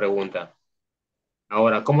 Dice la pregunta.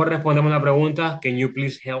 Ahora, ¿cómo respondemos la pregunta? Can you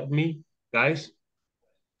please help me, guys?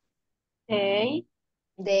 They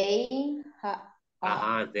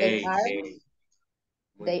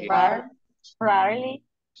are Rarely.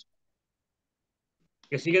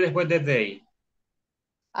 ¿Qué sigue después de they?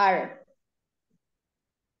 Are.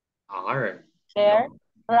 They're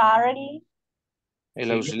rarely.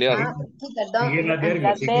 El auxiliar. Sigue el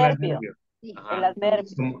adverbio. El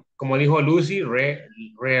adverbio. Como dijo Lucy,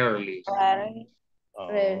 rarely.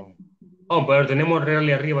 Oh, pero tenemos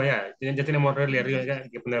rarely arriba ya. Ya tenemos rarely arriba, ya hay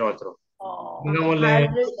que poner otro. Pongámosle,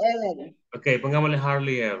 pongámosle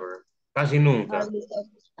hardly ever. Casi nunca.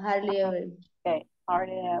 Hardly ever. Okay,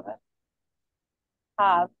 hardly ever.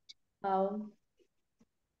 Have.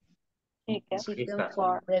 Chicken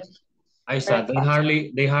for breakfast. Ahí está.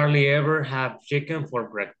 They hardly ever have chicken for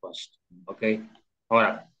breakfast. Ok.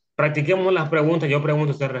 Ahora, practiquemos las preguntas. Yo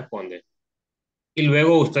pregunto, usted responde. Y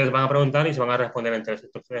luego ustedes van a preguntar y se van a responder entre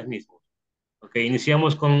ustedes mismos. Ok,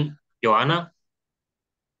 iniciamos con Joana.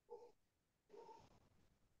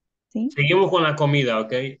 Sí. Seguimos con la comida,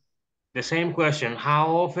 ok. The same question. How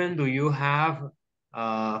often do you have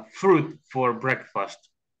fruit for breakfast,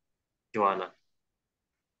 Joana?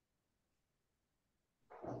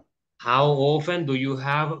 How often do you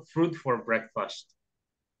have fruit for breakfast?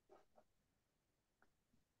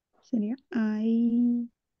 Sería I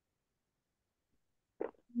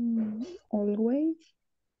always.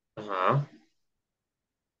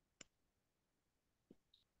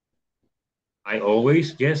 I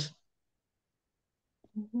always, yes.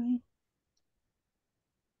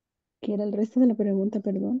 ¿Qué era el resto de la pregunta,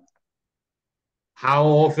 perdón? How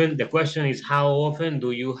often, the question is, how often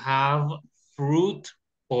do you have fruit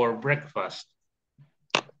for breakfast?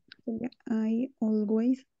 I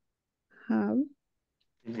always have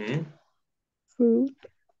Mhm. Fruit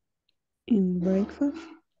in breakfast.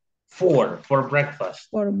 For breakfast.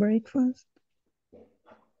 For breakfast.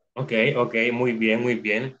 Okay, okay, muy bien, muy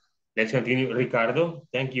bien. Let's continue, Ricardo.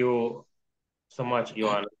 Thank you so much,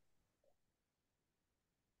 Joanna.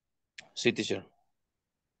 Sí, teacher.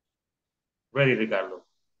 Ready, Ricardo?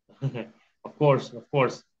 Of course, of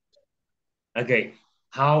course. Okay,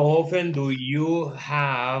 how often do you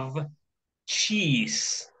have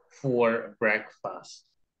cheese for breakfast?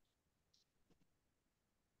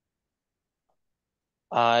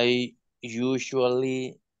 I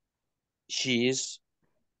usually cheese.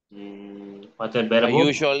 What's the I verbo?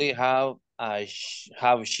 usually have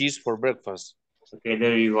cheese for breakfast. Okay,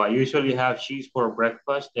 there you go. I usually have cheese for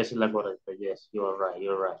breakfast. Esa es la correcta. Yes, you're right,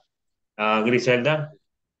 you're right. Griselda,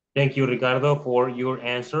 thank you, Ricardo, for your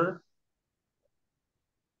answer.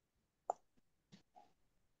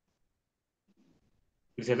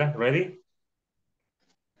 Griselda, ready?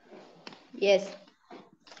 Yes.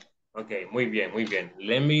 Okay, muy bien, muy bien.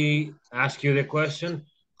 Let me ask you the question.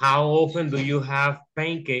 How often do you have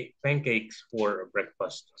pancakes for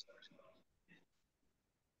breakfast?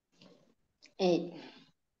 Eh,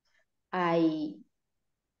 I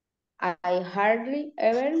hardly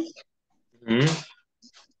ever mm,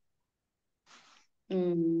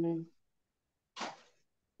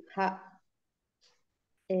 ha,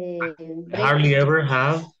 Hardly ever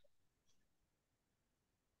have.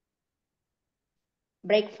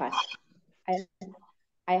 breakfast.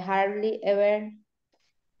 I hardly ever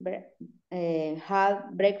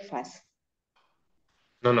have breakfast.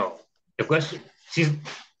 No. The question, sí,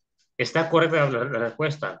 está correcta la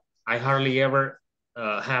respuesta. I hardly ever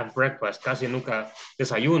have breakfast. Casi nunca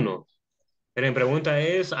desayuno. Pero mi pregunta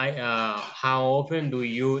es, how often do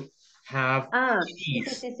you have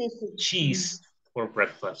cheese, sí. cheese for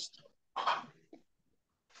breakfast?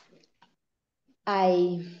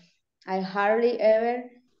 I hardly ever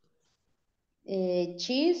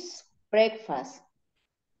cheese breakfast.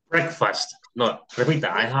 Breakfast. No,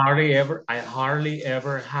 repita. I hardly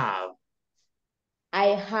ever have.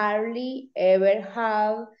 I hardly ever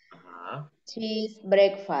have cheese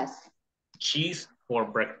breakfast. Cheese for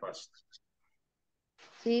breakfast.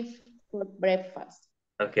 Cheese for breakfast.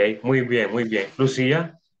 Okay, muy bien, muy bien.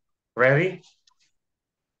 Lucia, ready?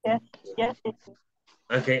 Yes, yes, it is.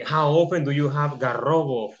 Okay, how often do you have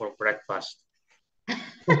garrobo for breakfast?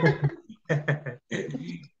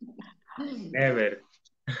 Never.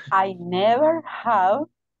 I never have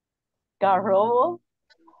garrobo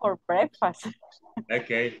for breakfast.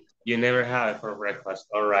 Okay, you never have it for breakfast.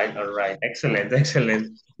 All right, all right. Excellent,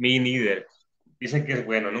 excellent. Me neither. Dice que es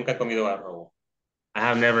bueno, nunca he comido garrobo. I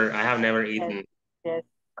have never eaten. Yes,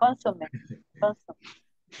 consume.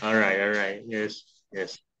 All right. Yes,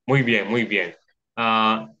 yes. Muy bien, muy bien.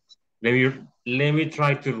 Uh, let me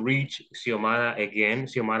try to reach Xiomara again,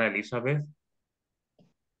 Xiomara Elizabeth.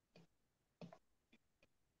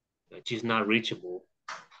 She's not reachable.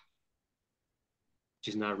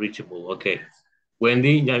 She's not reachable. Okay.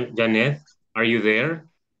 Wendy, Janet, are you there?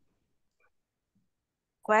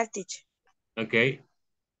 ¿Cuál, teacher? Okay.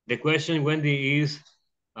 The question, Wendy, is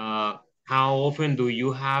how often do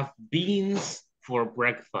you have beans for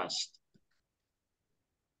breakfast?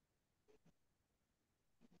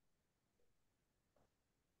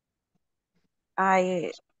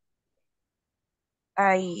 I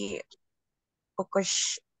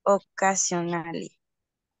occasionally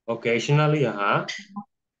Occasionally, have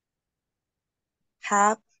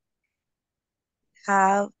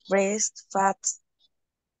breakfast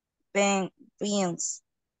beans.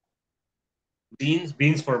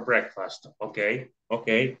 Beans for breakfast. Okay.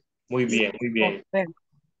 Muy bien, muy bien.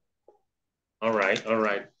 All right.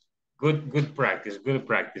 Good practice, good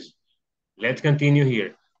practice. Let's continue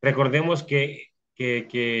here. Recordemos que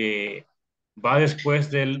va después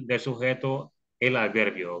del sujeto el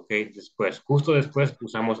adverbio, ¿ok? Justo después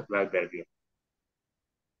usamos el adverbio.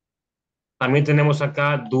 También tenemos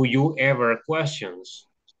acá, do you ever questions.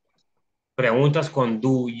 Preguntas con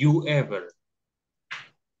do you ever.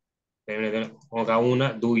 Ponga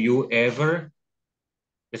una, do you ever.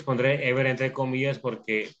 Les pondré ever entre comillas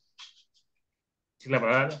porque si la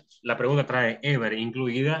pregunta trae ever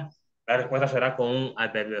incluida, la respuesta será con un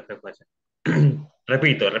adverbio de frecuencia.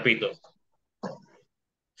 repito.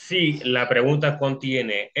 Si la pregunta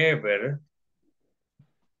contiene ever,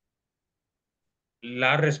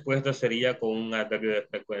 la respuesta sería con un adverbio de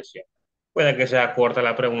frecuencia. Puede que sea corta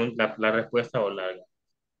la pregunta, la respuesta o larga.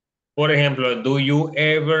 Por ejemplo, do you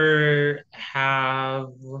ever have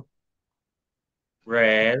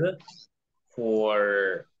bread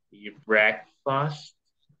for your breakfast?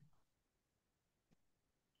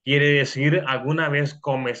 Quiere decir, ¿alguna vez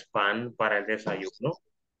comes pan para el desayuno?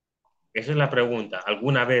 Esa es la pregunta.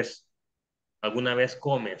 ¿Alguna vez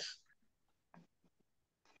comes?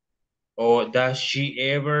 O does she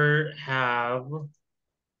ever have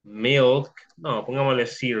milk? No, pongámosle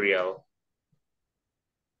cereal.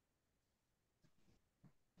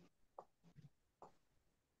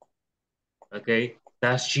 Okay.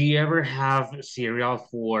 Does she ever have cereals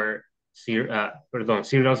for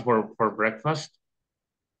breakfast?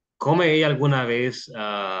 ¿Come ella alguna vez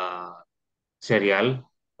cereal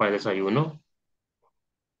para el desayuno?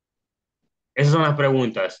 Esas son las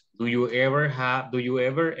preguntas. Do you ever, and do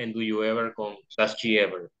you ever con does she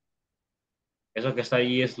ever? Eso que está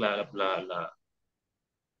ahí es la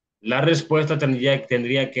respuesta tendría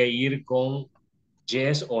que ir con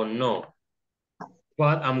yes o no.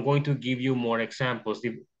 But I'm going to give you more examples.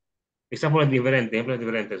 Ejemplos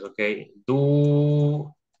diferentes, okay?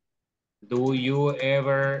 Do you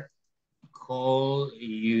ever call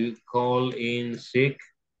in sick?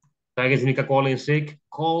 ¿Sabe qué significa call in sick?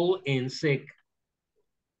 Call in sick.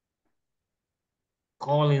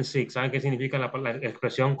 Call in sick. ¿Saben qué significa la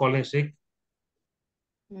expresión call in sick?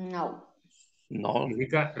 No. No,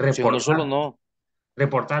 Significa si uno solo no.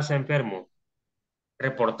 reportarse enfermo.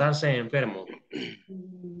 Reportarse enfermo.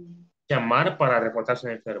 Llamar para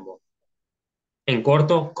reportarse enfermo. En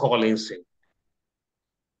corto, call in sick.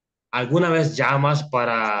 ¿Alguna vez llamas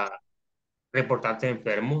para reportarte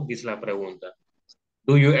enfermo? Dice la pregunta.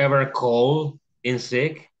 Do you ever call in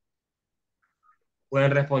sick? Pueden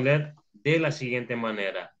responder de la siguiente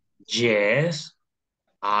manera. Yes,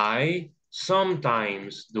 I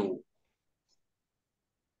sometimes do.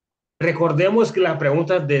 Recordemos que las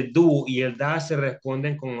preguntas de do y el da se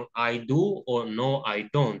responden con I do o no, I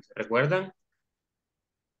don't. ¿Recuerdan?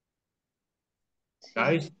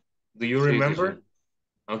 Guys, do you Sí, remember? sí.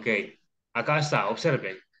 Ok, acá está,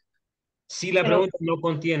 observen. Si la pregunta no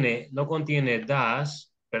contiene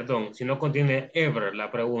das, perdón, si no contiene ever la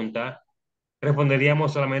pregunta,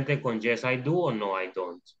 responderíamos solamente con yes, I do o no, I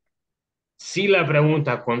don't. Si la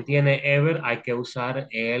pregunta contiene ever, hay que usar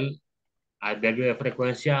el adverbio de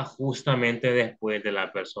frecuencia justamente después de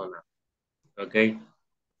la persona. ¿Ok?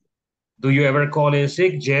 Do you ever call in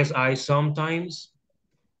sick? Yes, I sometimes.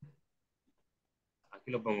 Aquí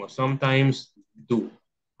lo pongo. Sometimes do.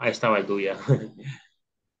 Ahí estaba el do ya.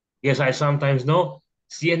 Yes, I sometimes no.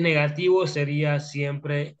 Si es negativo, sería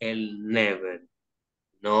siempre el never.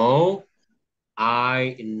 No,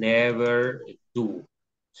 I never do.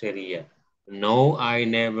 Sería. No, I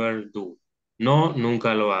never do. No,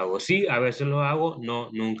 nunca lo hago. Sí, a veces lo hago. No,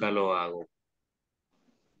 nunca lo hago.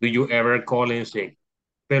 Do you ever call in sick?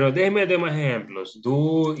 Pero déjeme dar más ejemplos.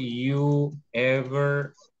 Do you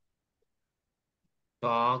ever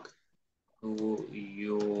talk to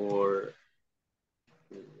your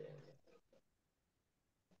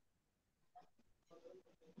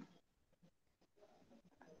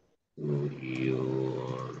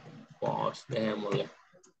boss? Démosle.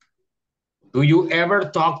 Do you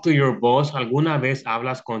ever talk to your boss? ¿Alguna vez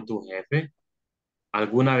hablas con tu jefe?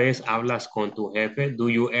 ¿Alguna vez hablas con tu jefe? Do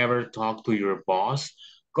you ever talk to your boss?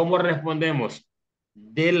 ¿Cómo respondemos?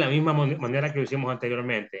 De la misma manera que lo hicimos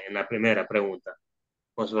anteriormente en la primera pregunta,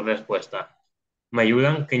 con su respuesta. ¿Me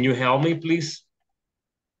ayudan? Can you help me, please?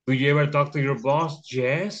 Do you ever talk to your boss?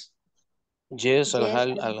 Yes. Yes, Yes, I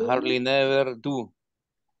I'll do. hardly never do.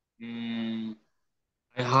 I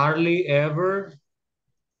hardly ever.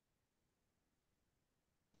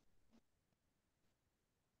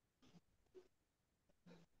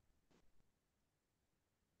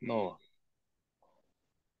 No.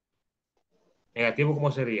 Negativo,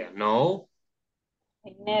 ¿cómo sería? No.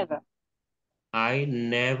 I never. I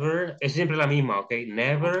never. Es siempre la misma, ¿ok?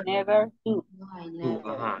 Never. Never do. No, I Do.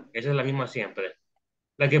 never. Ajá. Esa es la misma siempre.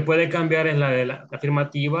 La que puede cambiar es la de la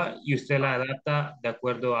afirmativa y usted la adapta de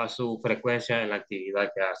acuerdo a su frecuencia en la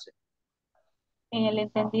actividad que hace. En el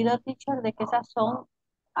entendido, teacher, de que esas son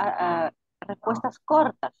respuestas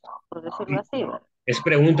cortas, por decirlo así, ¿verdad? Es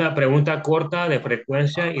pregunta corta de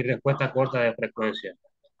frecuencia y respuesta corta de frecuencia.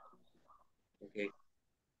 Okay.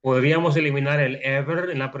 Podríamos eliminar el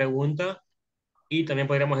ever en la pregunta y también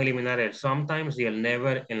podríamos eliminar el sometimes y el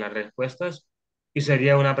never en las respuestas y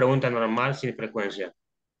sería una pregunta normal sin frecuencia.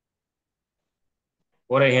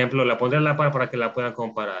 Por ejemplo, la pondré a la par para que la puedan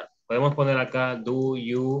comparar. Podemos poner acá, do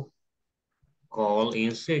you call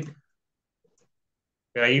in sick?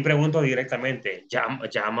 Pero ahí pregunto directamente,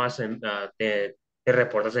 ¿llamas, te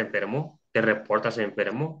reportas enfermo? ¿Te reportas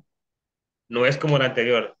enfermo? No es como la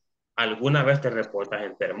anterior, ¿alguna vez te reportas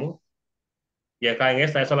enfermo? Y acá en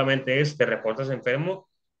esta solamente es, ¿te reportas enfermo?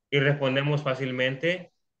 Y respondemos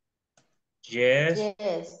fácilmente, Yes,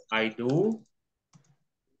 Yes. I do.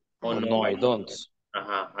 O O no, no, I don't.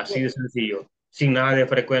 Ajá, así de sencillo. Sin nada de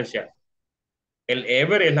frecuencia. El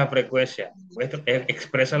ever es la frecuencia.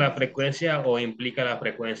 Expresa la frecuencia o implica la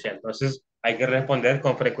frecuencia. Entonces hay que responder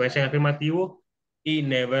con frecuencia en afirmativo y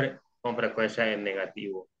never con frecuencia en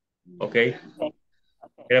negativo. ¿Ok? Okay. Okay.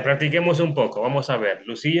 Que practiquemos un poco. Vamos a ver.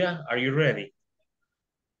 Lucía, are you ready?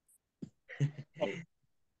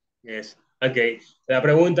 Yes. Ok. La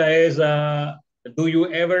pregunta es, do you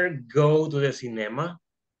ever go to the cinema?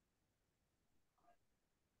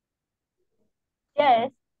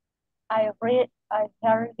 Yes, I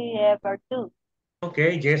hardly ever do.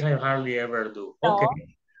 Okay, yes, I hardly ever do. Okay. No,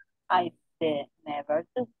 I did never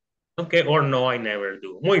do. Okay, or no, I never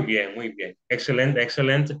do. Muy bien, muy bien. Excellent,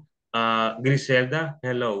 excellent. Griselda,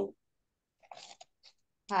 hello.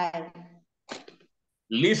 Hi.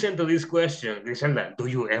 Listen to this question. Griselda, do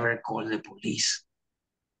you ever call the police?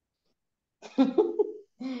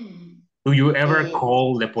 Do you ever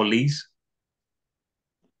call the police?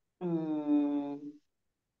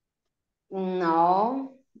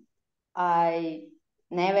 No, I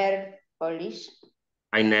never polish.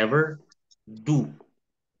 I never do.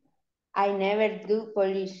 I never do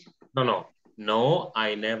polish. No, no. No,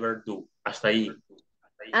 I never do. Hasta ahí.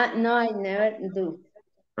 No, I never do.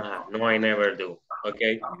 No, I never do.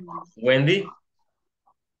 Okay. Wendy?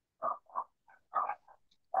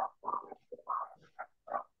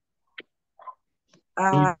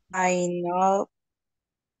 I know.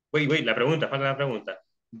 Wait, la pregunta, falta la pregunta.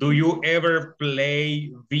 Do you ever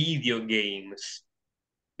play video games?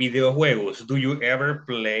 Videojuegos. Do you ever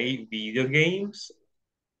play video games?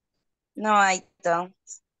 No, I don't.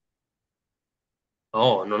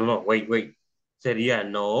 Oh, no, wait. Sería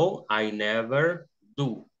no, I never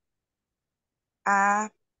do.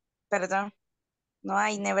 Perdón. No,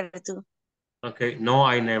 I never do. Okay, no,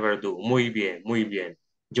 I never do. Muy bien, muy bien.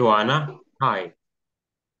 Joanna, hi.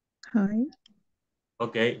 Hi.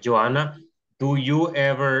 Okay, Joanna, do you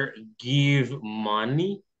ever give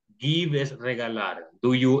money? Give es regalar.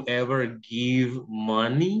 Do you ever give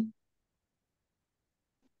money?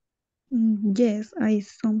 Yes, I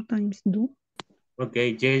sometimes do.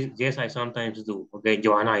 Okay, yes, I sometimes do. Okay,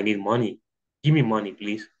 Joanna, I need money. Give me money,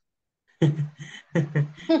 please.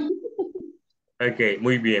 Okay,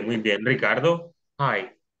 muy bien, muy bien. Ricardo,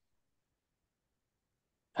 hi.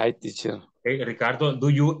 Hi, teacher. Hey, Ricardo, do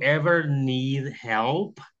you ever need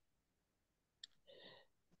help?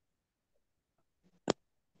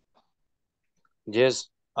 Yes,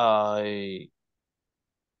 I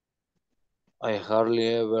hardly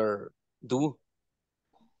ever do.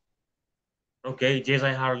 Okay, yes,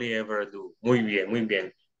 I hardly ever do. Muy bien, muy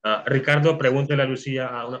bien. Ricardo, pregúntele a Lucía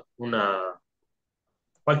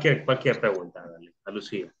cualquier pregunta, dale, a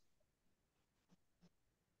Lucía.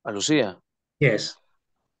 A Lucía, Yes.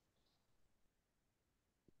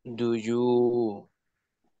 do you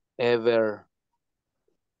ever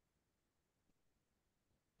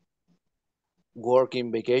work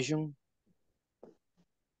in vacation?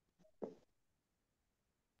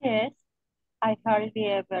 Yes, I hardly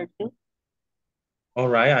ever do. All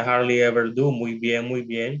right, I hardly ever do. Muy bien, muy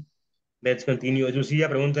bien. Let's continue. Lucía,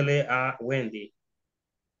 pregúntale a Wendy.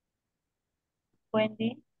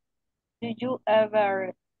 Wendy, do you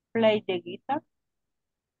ever play the guitar?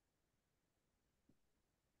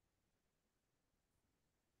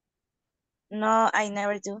 No, I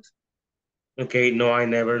never do. Okay, no, I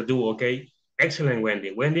never do. Okay. Excellent,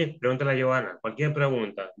 Wendy. Wendy, pregúntale a Johanna. Cualquier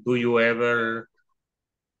pregunta. Do you ever...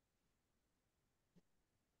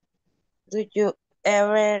 Do you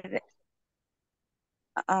ever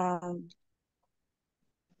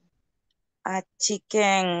a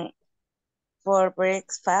chicken for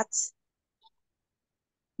breakfast?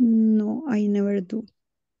 No, I never do.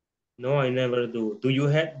 No, I never do. Do you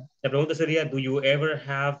have... La pregunta sería, do you ever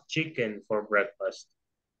have chicken for breakfast?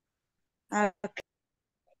 Okay.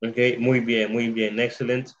 Okay, muy bien, muy bien.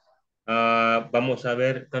 Excellent. Vamos a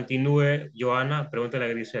ver, continúe, Johanna, pregúntale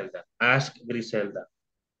a Griselda. Ask Griselda.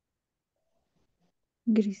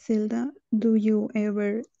 Griselda, do you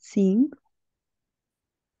ever sing?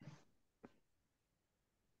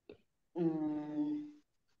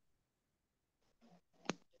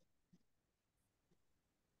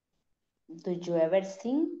 Do you ever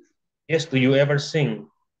sing? Yes, do you ever sing?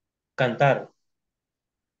 Cantar.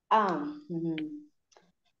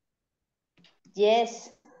 Yes,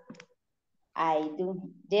 I do.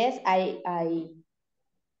 Yes, I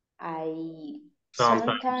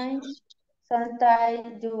sometimes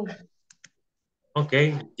do.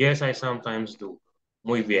 Okay, yes, I sometimes do.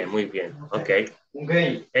 Muy bien, muy bien. Okay.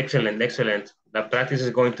 Okay. Excellent, excellent. The practice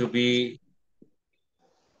is going to be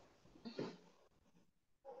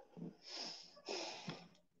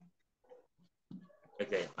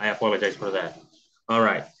Okay, I apologize for that. All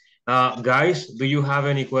right. Guys, do you have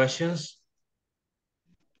any questions?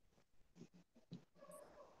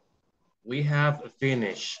 We have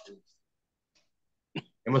finished.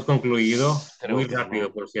 Hemos concluido muy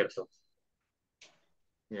rápido, por cierto.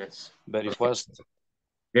 Yes. Very fast.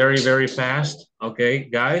 Very, very fast. Okay,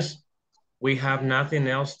 guys, we have nothing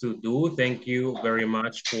else to do. Thank you very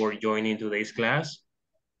much for joining today's class.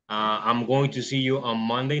 I'm going to see you on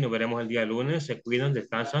Monday. Nos veremos el día lunes. Se cuidan,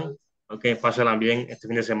 descansan. Ok, pásenla bien este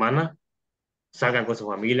fin de semana. Salgan con su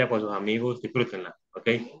familia, con sus amigos. Disfrútenla. Ok,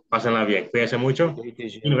 pásenla bien. Cuídense mucho.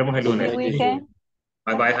 Y nos vemos el lunes. Happy weekend.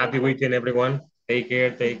 Bye bye. Happy weekend, everyone. Take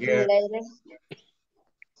care. Take care.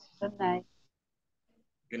 Good night.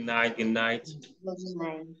 Good night. Good night. Good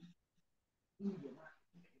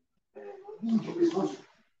night.